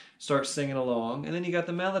times, start singing along, and then you got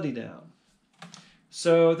the melody down.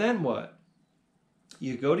 So then what?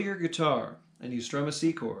 You go to your guitar and you strum a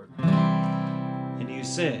C chord and you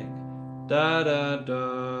sing da da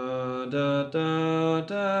da da da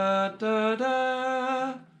da da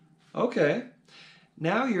da. Okay.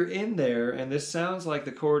 Now you're in there, and this sounds like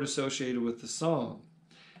the chord associated with the song.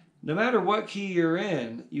 No matter what key you're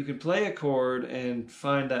in, you can play a chord and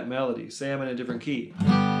find that melody. Say I'm in a different key.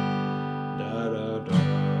 Da da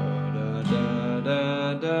da da da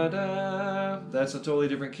da da da. That's a totally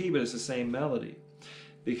different key, but it's the same melody.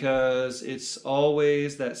 Because it's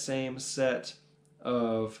always that same set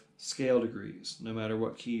of scale degrees, no matter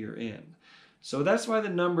what key you're in. So that's why the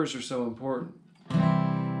numbers are so important.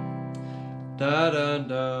 Da da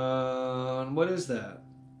da. What is that?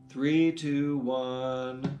 3, 2,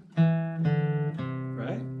 1.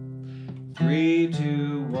 Right? 3,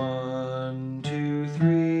 2, 1, 2,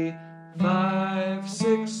 3, 5,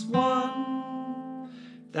 6, 1.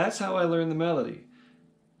 That's how I learned the melody.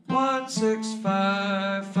 1, 6,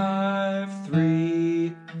 5, 5,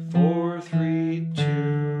 3, 4, 3,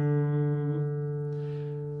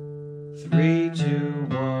 2. 3, 2,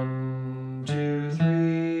 1, 2,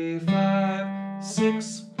 3, 5,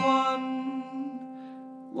 6, 1.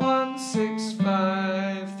 1, 6,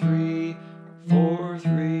 5, 3, 4,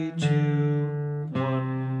 3, 2,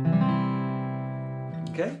 1.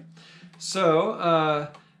 Okay? So,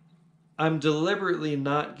 I'm deliberately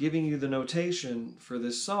not giving you the notation for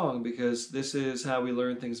this song because this is how we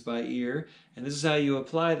learn things by ear, and this is how you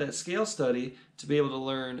apply that scale study to be able to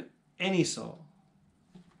learn any song.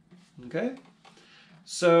 Okay?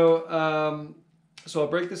 So I'll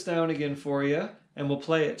break this down again for you, and we'll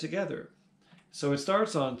play it together. So it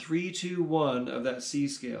starts on 3, 2, 1 of that C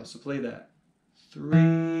scale. So play that.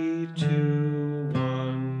 3, 2,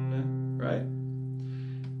 1, right?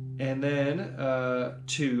 And then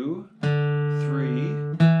 2, 3,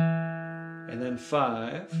 and then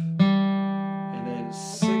 5, and then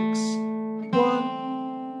 6,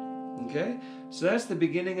 1. Okay? So that's the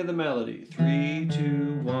beginning of the melody. 3,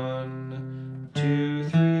 2, 1, 2,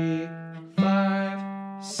 3,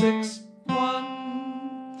 5, 6, 1.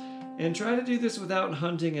 And try to do this without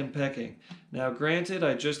hunting and pecking. Now, granted,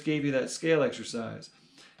 I just gave you that scale exercise.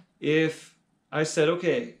 If I said,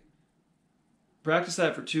 okay, practice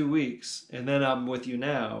that for 2 weeks, and then I'm with you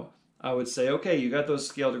now, I would say, okay, you got those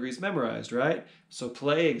scale degrees memorized, right? So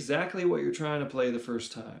play exactly what you're trying to play the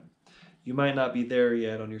first time. You might not be there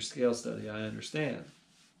yet on your scale study, I understand.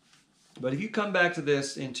 But if you come back to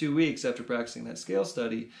this in 2 weeks after practicing that scale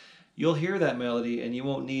study, you'll hear that melody and you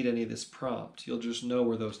won't need any of this prompt. You'll just know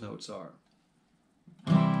where those notes are.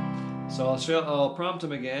 So I'll prompt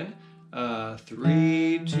them again.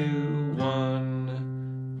 3, 2,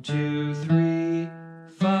 1, 2, 3,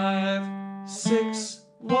 5, 6,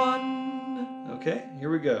 1. Okay, here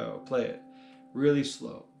we go. Play it really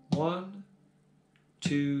slow. 1,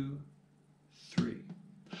 2, 3.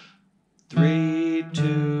 3,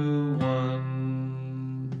 2,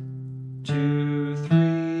 1, 2,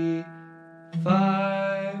 3,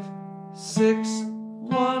 5, 6,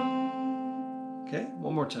 1. Okay,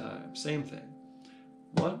 one more time. Same thing.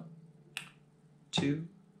 1, 2,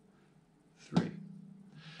 3.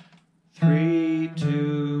 3,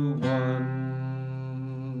 2,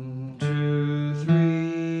 1, 2,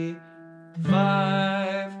 3,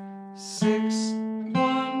 5, 6,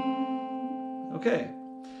 1. Okay.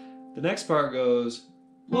 The next part goes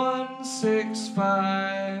 1, 6,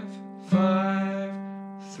 5, 5,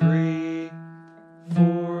 3,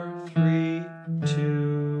 4, 3,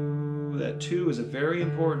 2. That 2 is a very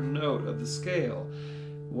important note of the scale.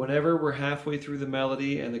 Whenever we're halfway through the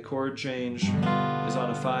melody and the chord change is on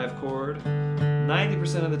a 5 chord,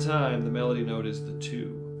 90% of the time the melody note is the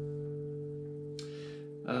 2.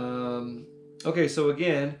 Okay, so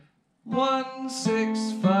again, 1,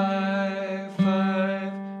 6, 5,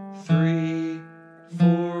 5, 3,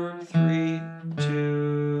 4, 3,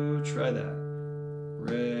 2. Try that.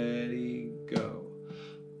 Ready, go.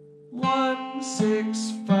 1,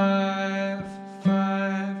 6, 5,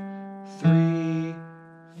 5, 3,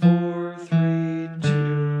 4, 3,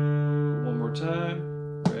 2. One more time.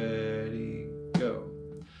 Ready, go.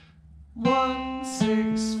 1,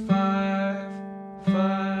 6, 5,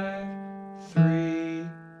 5, 3,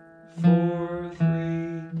 4,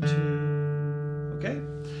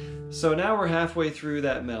 we're halfway through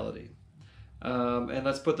that melody. And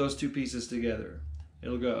let's put those two pieces together.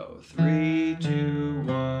 It'll go 3, 2,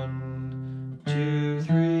 1, 2,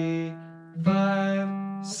 3,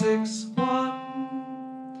 5, 6,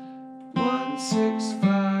 1, 1, 6,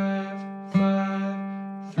 5,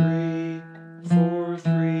 5, 3, 4,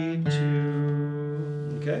 3, 2.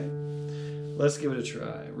 Okay? Let's give it a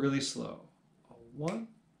try. Really slow. 1,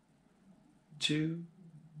 2,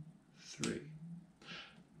 3.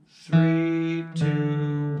 3,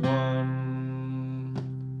 2,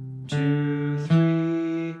 1, 2,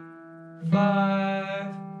 3,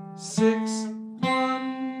 5, 6,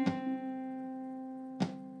 1,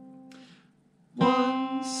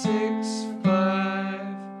 1, 6,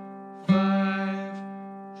 5, 5,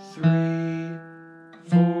 3,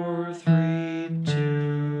 4, 3,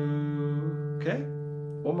 2. Okay?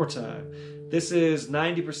 One more time. This is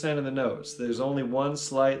 90% of the notes. There's only one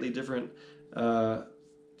slight difference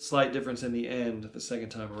in the end the second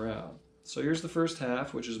time around. So here's the first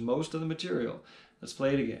half, which is most of the material. Let's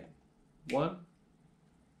play it again. 1,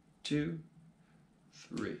 2,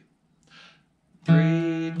 3.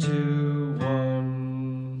 3, 2,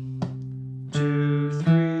 1, 2,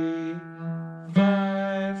 3,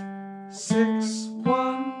 5, 6,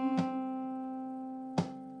 1,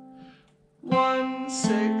 1,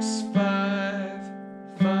 6, 5,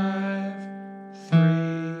 5,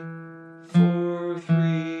 3, 4,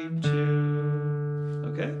 3, 2.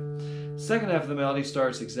 Okay? Second half of the melody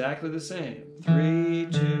starts exactly the same. 3,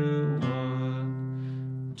 2,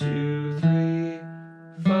 1, 2, 3,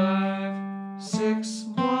 5, 6,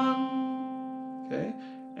 1. Okay?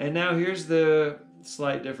 And now here's the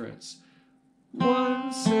slight difference.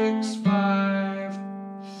 1, 6, 5,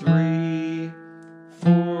 3,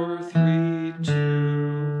 4, 3,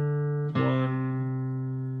 2,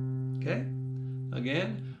 1. Okay?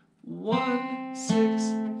 Again. 1, 6,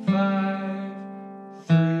 5,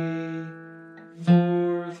 3,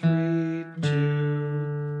 4, 3,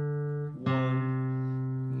 2,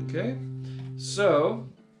 1. Okay? So,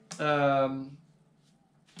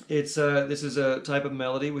 this is a type of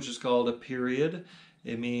melody which is called a period.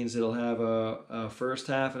 It means it'll have a first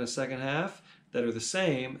half and a second half that are the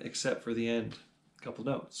same except for the end couple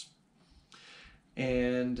notes.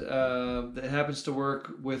 And it happens to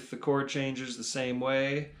work with the chord changes the same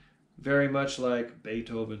way, very much like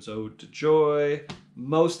Beethoven's Ode to Joy.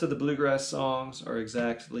 Most of the bluegrass songs are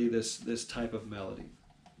exactly this type of melody.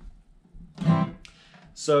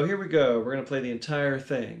 So here we go. We're going to play the entire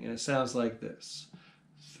thing, and it sounds like this.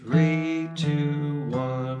 3, 2,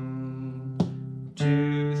 1,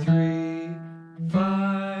 2, 3,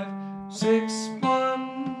 5, 6,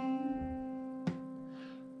 1,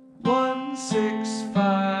 1, 6,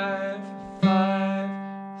 5,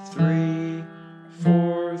 5, 3,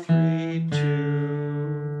 4, 3, 2.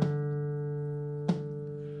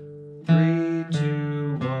 3,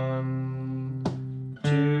 2, 1,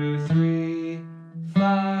 2, 3,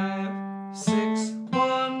 5, 6,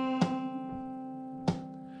 1,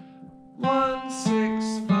 1,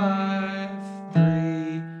 6, 5,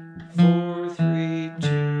 3, 4, 3,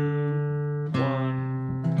 2,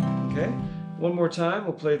 1. Okay, one more time.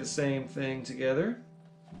 We'll play the same thing together.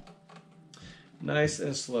 Nice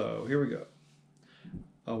and slow. Here we go.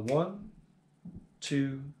 1,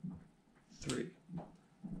 2, 3.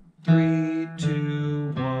 3,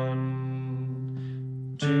 2,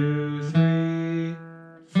 1, 2, 3,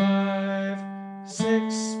 5,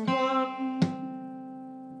 6, 1,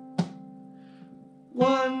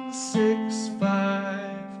 1, 6,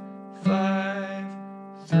 5, 5,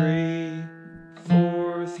 3,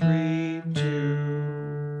 4, 3, 2.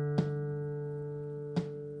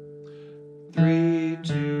 3,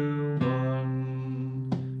 2,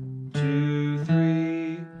 1, 2,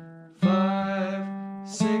 3, 5,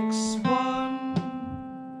 6, 1,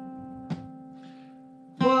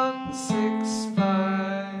 1, 6,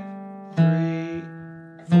 5, 3,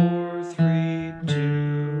 4, 3,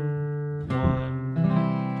 2,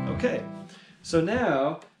 1. Okay, so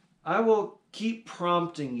now I will keep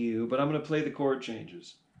prompting you, but I'm going to play the chord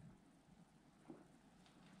changes.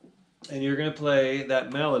 And you're going to play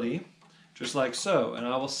that melody just like so, and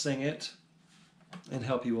I will sing it and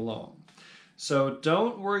help you along. So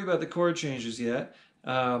don't worry about the chord changes yet.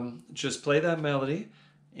 Just play that melody,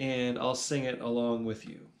 and I'll sing it along with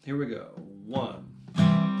you. Here we go. 1,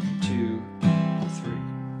 2, 3.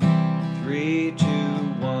 3, 2,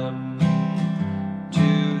 1,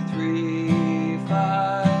 2, 3,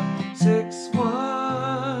 5, 6,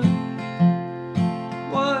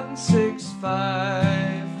 1, 1, 6,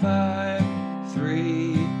 5, 5,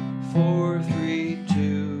 3, 4, 3,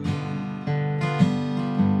 2.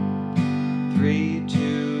 3,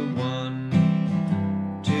 2, 1,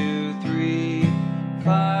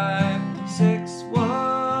 5, 6,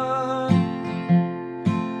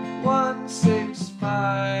 1. 1, 6,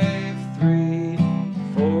 5, 3,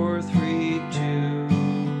 4, 3, 2,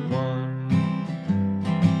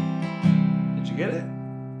 1. Did you get it?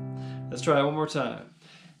 Let's try it one more time.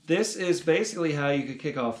 This is basically how you could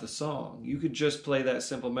kick off the song. You could just play that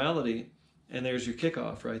simple melody, and there's your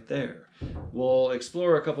kickoff right there. We'll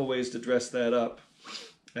explore a couple ways to dress that up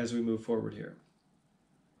as we move forward here.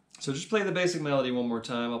 So just play the basic melody one more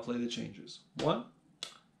time. I'll play the changes. 1,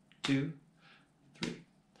 2, 3.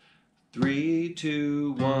 3,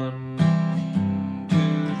 2, 1,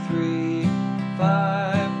 2, 3,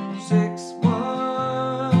 5, 6,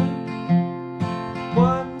 1.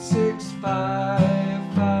 1, 6,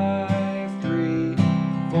 5, 5, 3,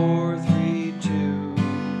 4, 3, 2.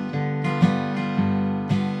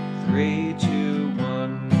 3, 2,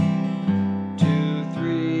 1, 2,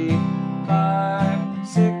 3, 5,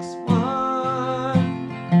 6, 1.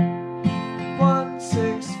 1,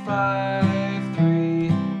 6, 5, 3,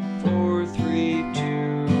 4, 3,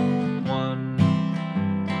 2,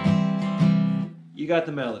 1. You got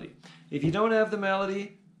the melody. If you don't have the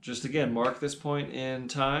melody, just again, mark this point in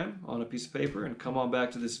time on a piece of paper and come on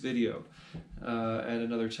back to this video at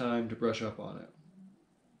another time to brush up on it.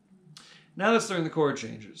 Now let's learn the chord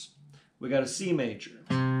changes. We got a C major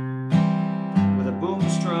with a boom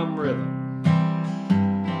strum rhythm.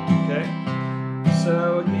 Okay?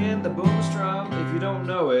 So again, the boom strum, if you don't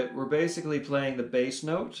know it, we're basically playing the bass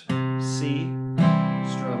note, C,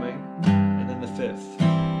 strumming, and then the fifth,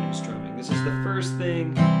 and strumming. This is the first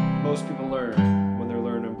thing most people learn when they're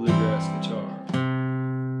learning bluegrass guitar.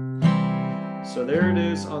 So there it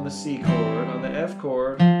is on the C chord. On the F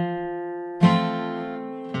chord,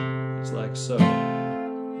 it's like so.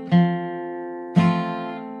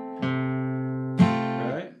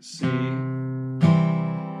 Right? C. You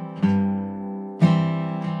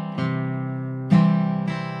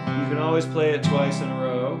can always play it twice in a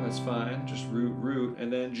row. That's fine. Just root, root,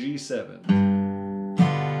 and then G7.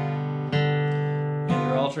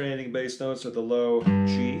 Alternating bass notes are the low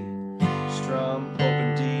G, strum,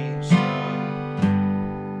 open D, strum,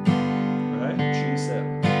 right,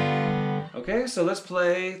 G7. Okay, so let's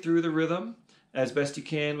play through the rhythm as best you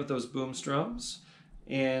can with those boom strums.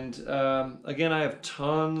 And again, I have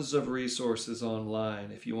tons of resources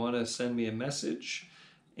online. If you want to send me a message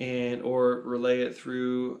or relay it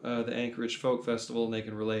through the Anchorage Folk Festival, and they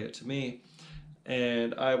can relay it to me,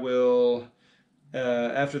 and I will...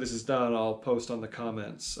 after this is done, I'll post on the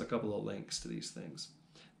comments a couple of links to these things.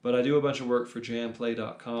 But I do a bunch of work for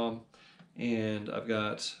jamplay.com, and I've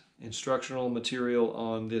got instructional material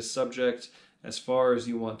on this subject as far as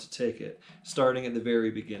you want to take it, starting at the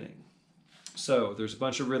very beginning. So there's a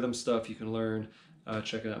bunch of rhythm stuff you can learn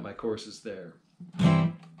checking out my courses there.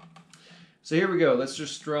 So here we go. Let's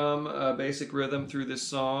just strum a basic rhythm through this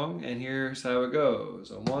song, and here's how it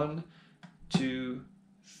goes. A 1, 2,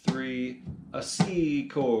 3, a C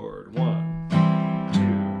chord. 1, 2,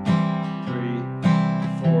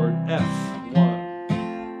 3, 4, F.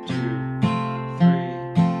 1, 2,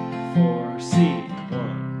 3, 4, C.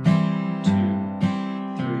 1, 2,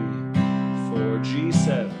 3, 4,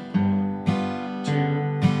 G7. 1, 2,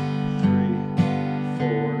 3,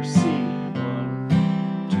 4, C.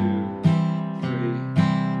 1, 2, 3,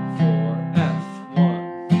 4, F.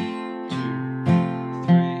 1, 2,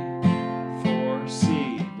 3, 4,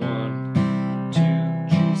 C. 1, 2,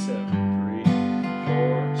 G7, 3,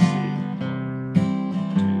 4, C,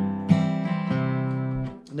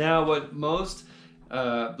 1, 2. Now what most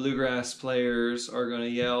bluegrass players are going to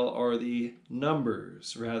yell are the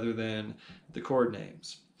numbers rather than the chord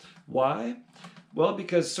names. Why? Well,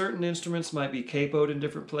 because certain instruments might be capoed in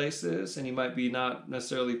different places, and you might be not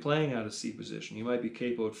necessarily playing out of C position. You might be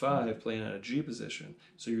capoed 5 playing out of G position,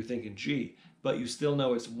 so you're thinking G, but you still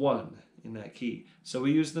know it's 1 in that key. So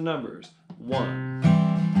we use the numbers. 1,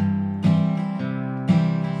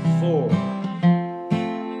 4,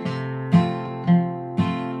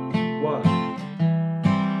 1,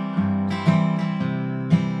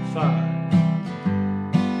 5.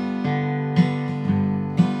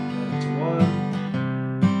 That's 1,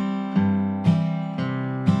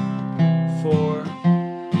 4,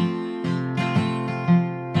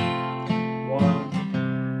 1,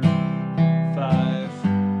 5,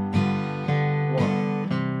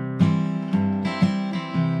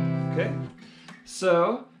 1. Okay,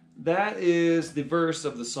 so that is the verse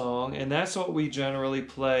of the song, and that's what we generally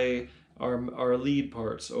play our lead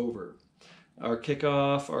parts over. Our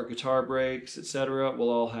kickoff, our guitar breaks, etc.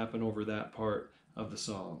 will all happen over that part of the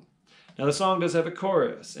song. Now the song does have a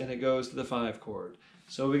chorus, and it goes to the 5 chord.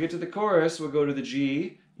 So when we get to the chorus, we'll go to the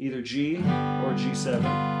G. either G or G7.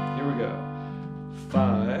 Here we go.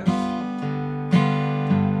 5,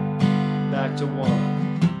 back to 1.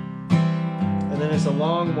 And then it's a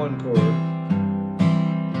long 1 chord.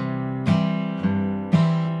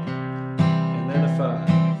 And then a 5.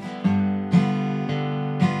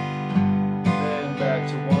 Then back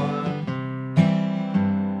to 1.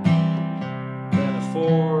 Then a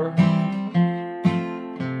 4.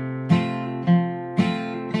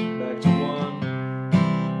 Back to 1.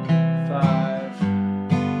 5.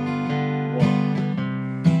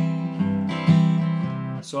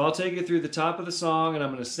 1. So I'll take you through the top of the song, and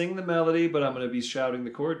I'm going to sing the melody, but I'm going to be shouting the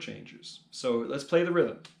chord changes. So let's play the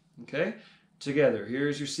rhythm, okay? Together.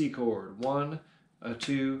 Here's your C chord. 1, a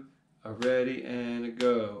 2, a ready, and a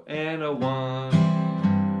go. And a 1,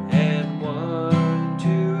 and 1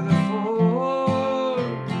 to the 4.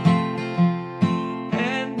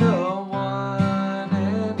 And a 1,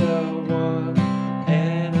 and a 1,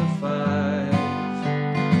 and a 5.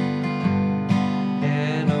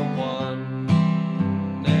 And a 1.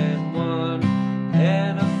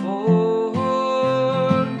 And a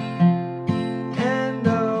 4, and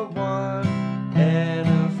a 1, and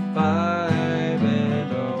a 5,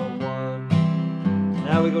 and a 1.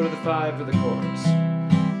 Now we go to the 5 for the chorus.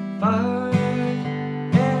 5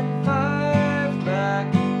 and 5,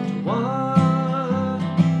 back to 1,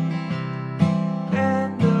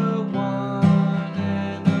 and a 1,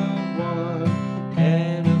 and a 1,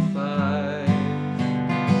 and a 5,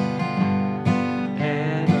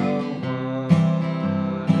 and a 1.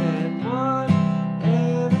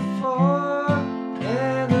 And a 4,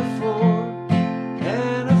 and a 4,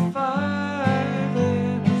 and a 5,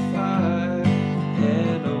 and a 5,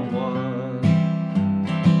 and a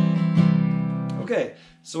 1. Okay,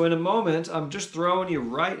 so in a moment, I'm just throwing you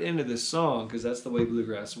right into this song because that's the way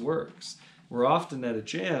bluegrass works. We're often at a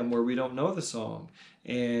jam where we don't know the song,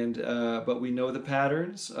 and but we know the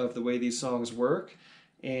patterns of the way these songs work,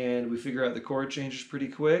 and we figure out the chord changes pretty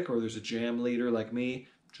quick, or there's a jam leader like me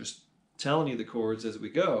just telling you the chords as we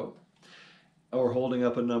go, or holding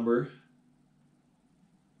up a number,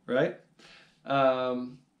 right?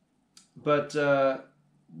 But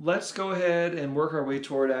let's go ahead and work our way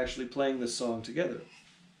toward actually playing this song together.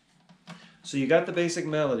 So you got the basic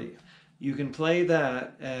melody. You can play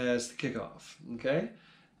that as the kickoff, okay?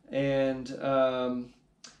 And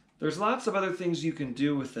there's lots of other things you can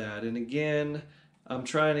do with that. And again, I'm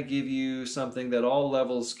trying to give you something that all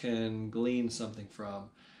levels can glean something from.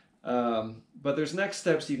 But there's next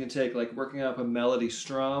steps you can take, like working up a melody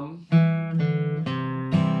strum. Like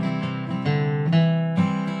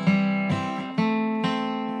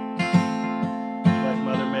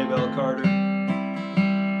Mother Maybelle Carter.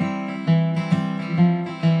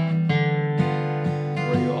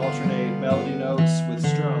 Where you alternate melody notes with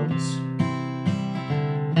strums.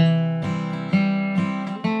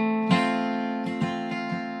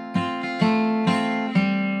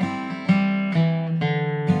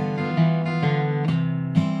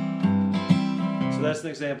 That's an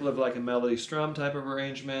example of like a melody strum type of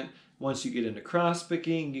arrangement. Once you get into cross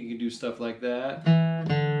picking, you can do stuff like that.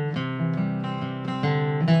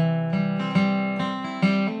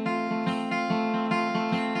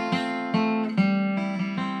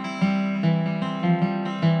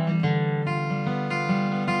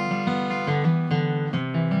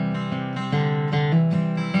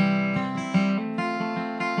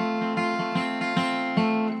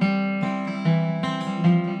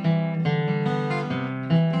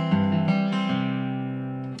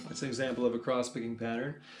 Example of a cross-picking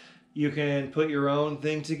pattern. You can put your own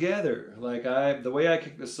thing together. Like the way I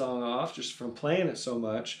kick this song off, just from playing it so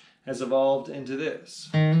much, has evolved into this.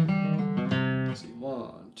 Let's see,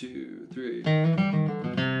 1, 2, 3.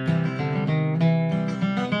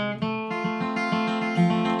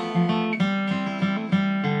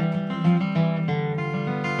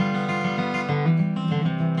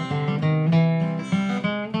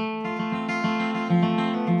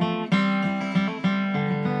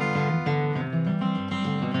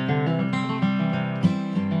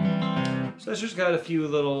 It's just got a few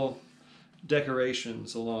little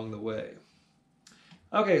decorations along the way.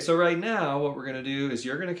 Okay, so right now what we're going to do is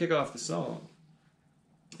you're going to kick off the song.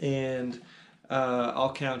 And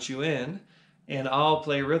I'll count you in, and I'll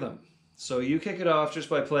play rhythm. So you kick it off just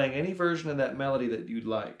by playing any version of that melody that you'd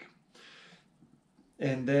like.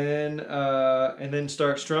 And then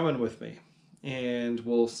start strumming with me. And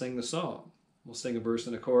we'll sing the song. We'll sing a verse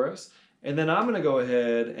and a chorus. And then I'm going to go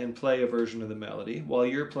ahead and play a version of the melody while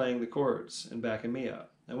you're playing the chords and backing me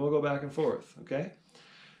up. And we'll go back and forth, okay?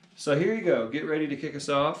 So here you go. Get ready to kick us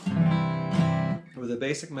off with a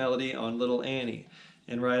basic melody on Little Annie.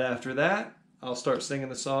 And right after that, I'll start singing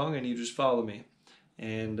the song and you just follow me.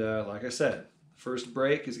 And like I said, first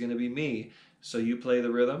break is going to be me. So you play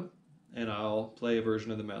the rhythm and I'll play a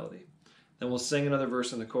version of the melody. Then we'll sing another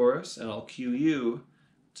verse in the chorus and I'll cue you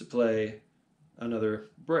to play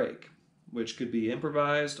another break, which could be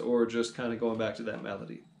improvised or just kind of going back to that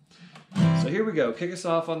melody. So here we go. Kick us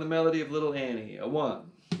off on the melody of Little Annie. A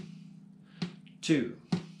 1, 2,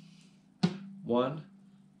 1,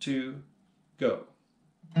 2, go.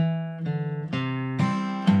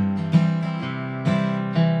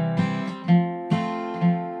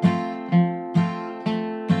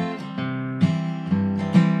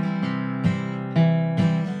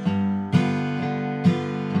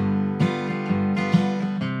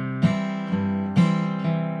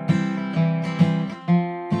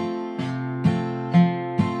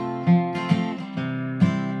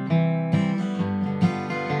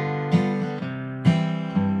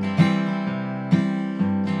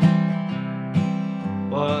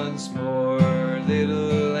 Once more,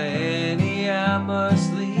 little Annie, I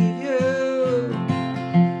must leave you.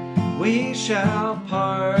 We shall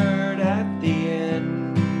part at the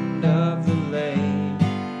end of the lane,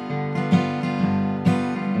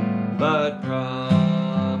 but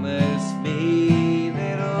promise me,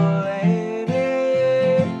 little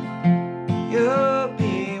Annie, you'll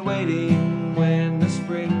be waiting when the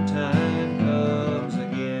springtime comes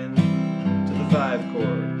again. To the 5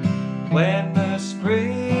 chord. When the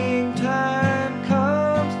springtime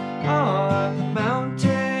comes on the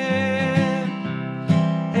mountain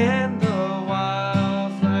and the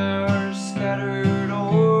wildflowers scattered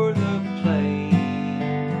o'er the plain,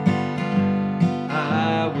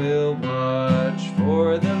 I will watch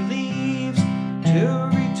for the leaves to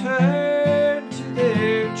return to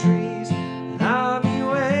their trees, and I'll be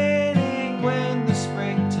waiting when the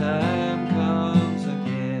springtime comes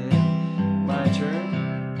again. My turn.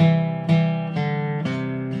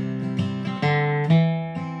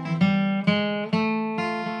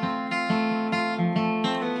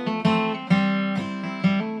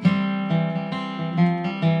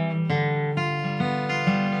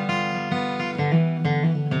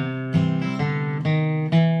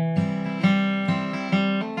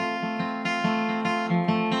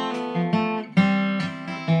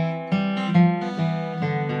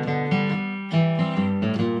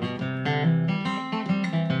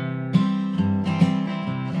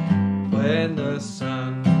 When the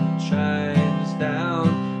sun shines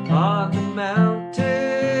down on the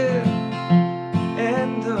mountain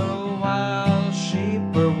and the wild sheep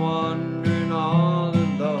are wandering all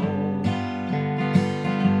alone,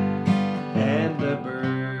 and the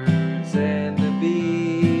birds and the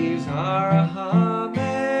bees are a-humming,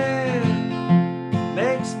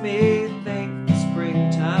 makes me think the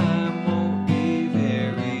springtime won't be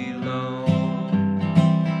very long.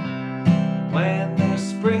 When the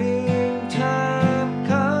springtime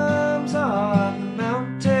comes on the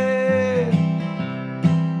mountain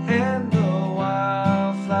and the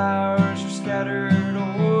wildflowers are scattered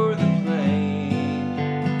o'er the plain,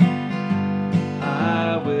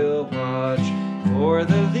 I will watch for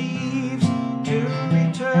the leaves to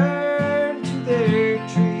return to their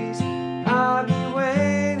trees. I'll be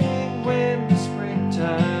waiting when the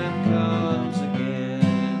springtime comes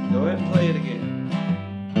again. Go ahead and play it again.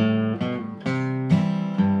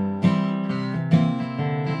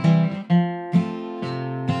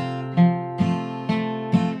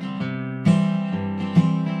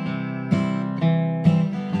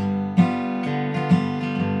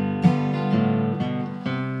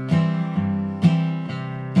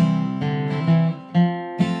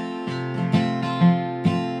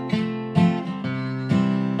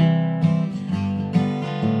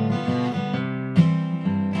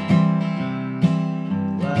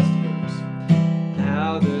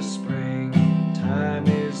 Now the springtime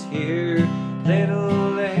is here,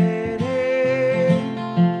 little Annie.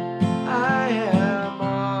 I am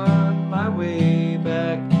on my way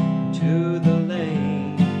back to the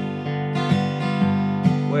lane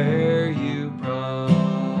where you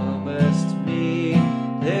promised me,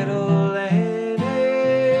 little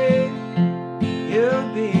Annie,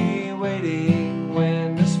 you'll be waiting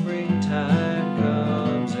when the springtime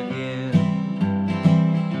comes again.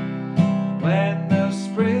 When the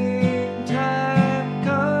springtime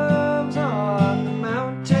comes on the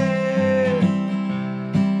mountain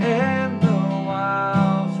and the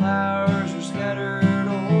wildflowers are scattered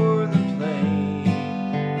o'er the plain,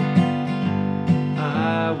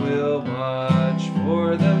 I will watch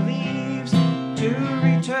for the leaves to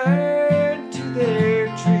return to their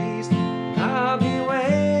trees. I'll be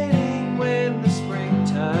waiting when the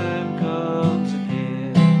springtime comes again.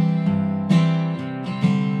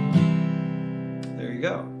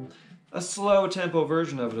 slow tempo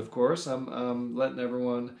version of it, of course. I'm letting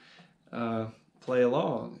everyone play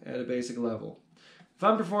along at a basic level. If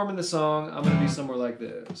I'm performing the song, I'm going to be somewhere like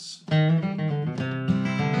this.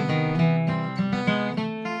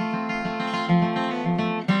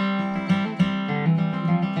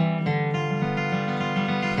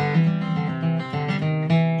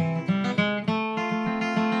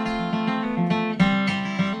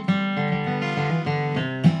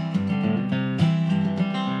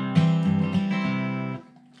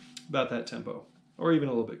 About that tempo, or even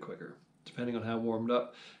a little bit quicker, depending on how warmed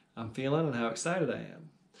up I'm feeling and how excited I am.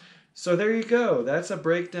 So there you go. That's a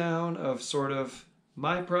breakdown of sort of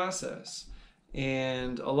my process.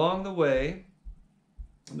 And along the way,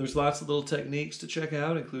 there's lots of little techniques to check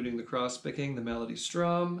out, including the cross-picking, the melody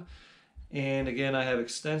strum. And again, I have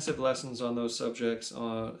extensive lessons on those subjects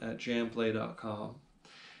at jamplay.com.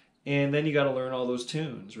 And then you got to learn all those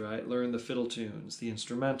tunes, right? Learn the fiddle tunes, the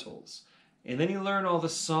instrumentals. And then you learn all the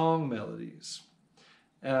song melodies.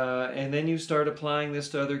 And then you start applying this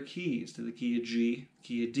to other keys, to the key of G,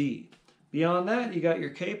 key of D. Beyond that, you got your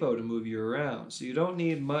capo to move you around. So you don't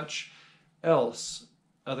need much else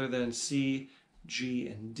other than C, G,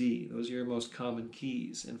 and D. Those are your most common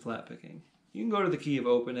keys in flat picking. You can go to the key of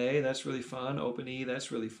open A, that's really fun. Open E,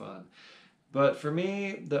 that's really fun. But for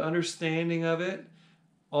me, the understanding of it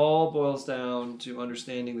all boils down to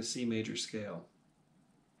understanding the C major scale.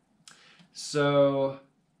 So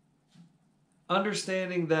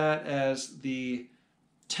understanding that as the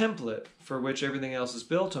template for which everything else is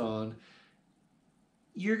built on,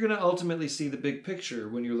 you're going to ultimately see the big picture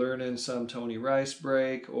when you're learning some Tony Rice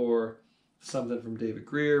break or something from David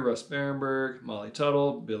Greer, Russ Behrenberg, Molly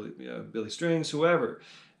Tuttle, Billy Strings, whoever,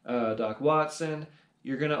 Doc Watson.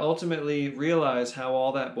 You're going to ultimately realize how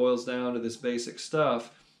all that boils down to this basic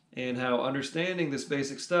stuff, and how understanding this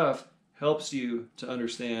basic stuff helps you to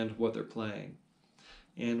understand what they're playing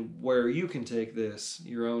and where you can take this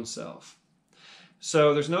your own self.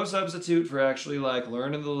 So there's no substitute for actually like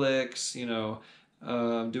learning the licks,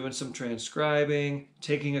 doing some transcribing,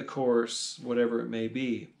 taking a course, whatever it may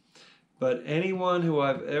be. But anyone who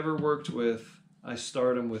I've ever worked with, I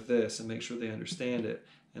start them with this and make sure they understand it,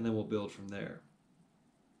 and then we'll build from there.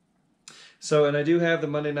 So, and I do have the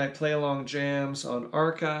Monday Night Play-Along Jams on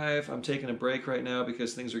archive. I'm taking a break right now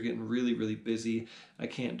because things are getting really, really busy. I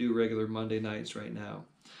can't do regular Monday nights right now.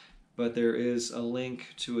 But there is a link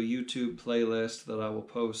to a YouTube playlist that I will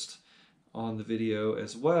post on the video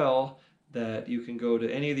as well, that you can go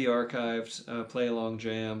to any of the archived play-along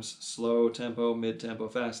jams, slow tempo, mid-tempo,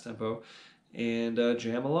 fast tempo, and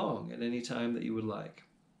jam along at any time that you would like.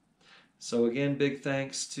 So again, big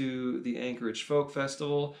thanks to the Anchorage Folk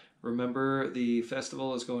Festival. Remember, the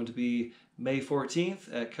festival is going to be May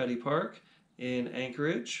 14th at Cuddy Park in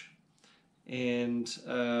Anchorage. And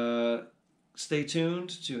stay tuned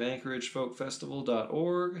to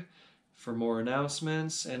anchoragefolkfestival.org for more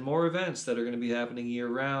announcements and more events that are going to be happening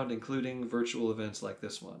year-round, including virtual events like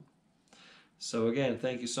this one. So again,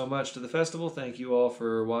 thank you so much to the festival. Thank you all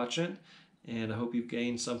for watching, and I hope you've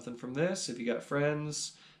gained something from this. If you got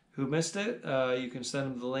friends who missed it, you can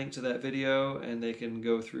send them the link to that video, and they can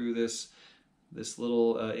go through this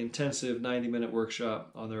little intensive 90-minute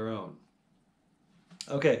workshop on their own.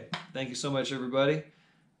 Okay, thank you so much, everybody.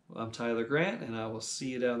 Well, I'm Tyler Grant, and I will see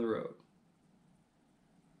you down the road.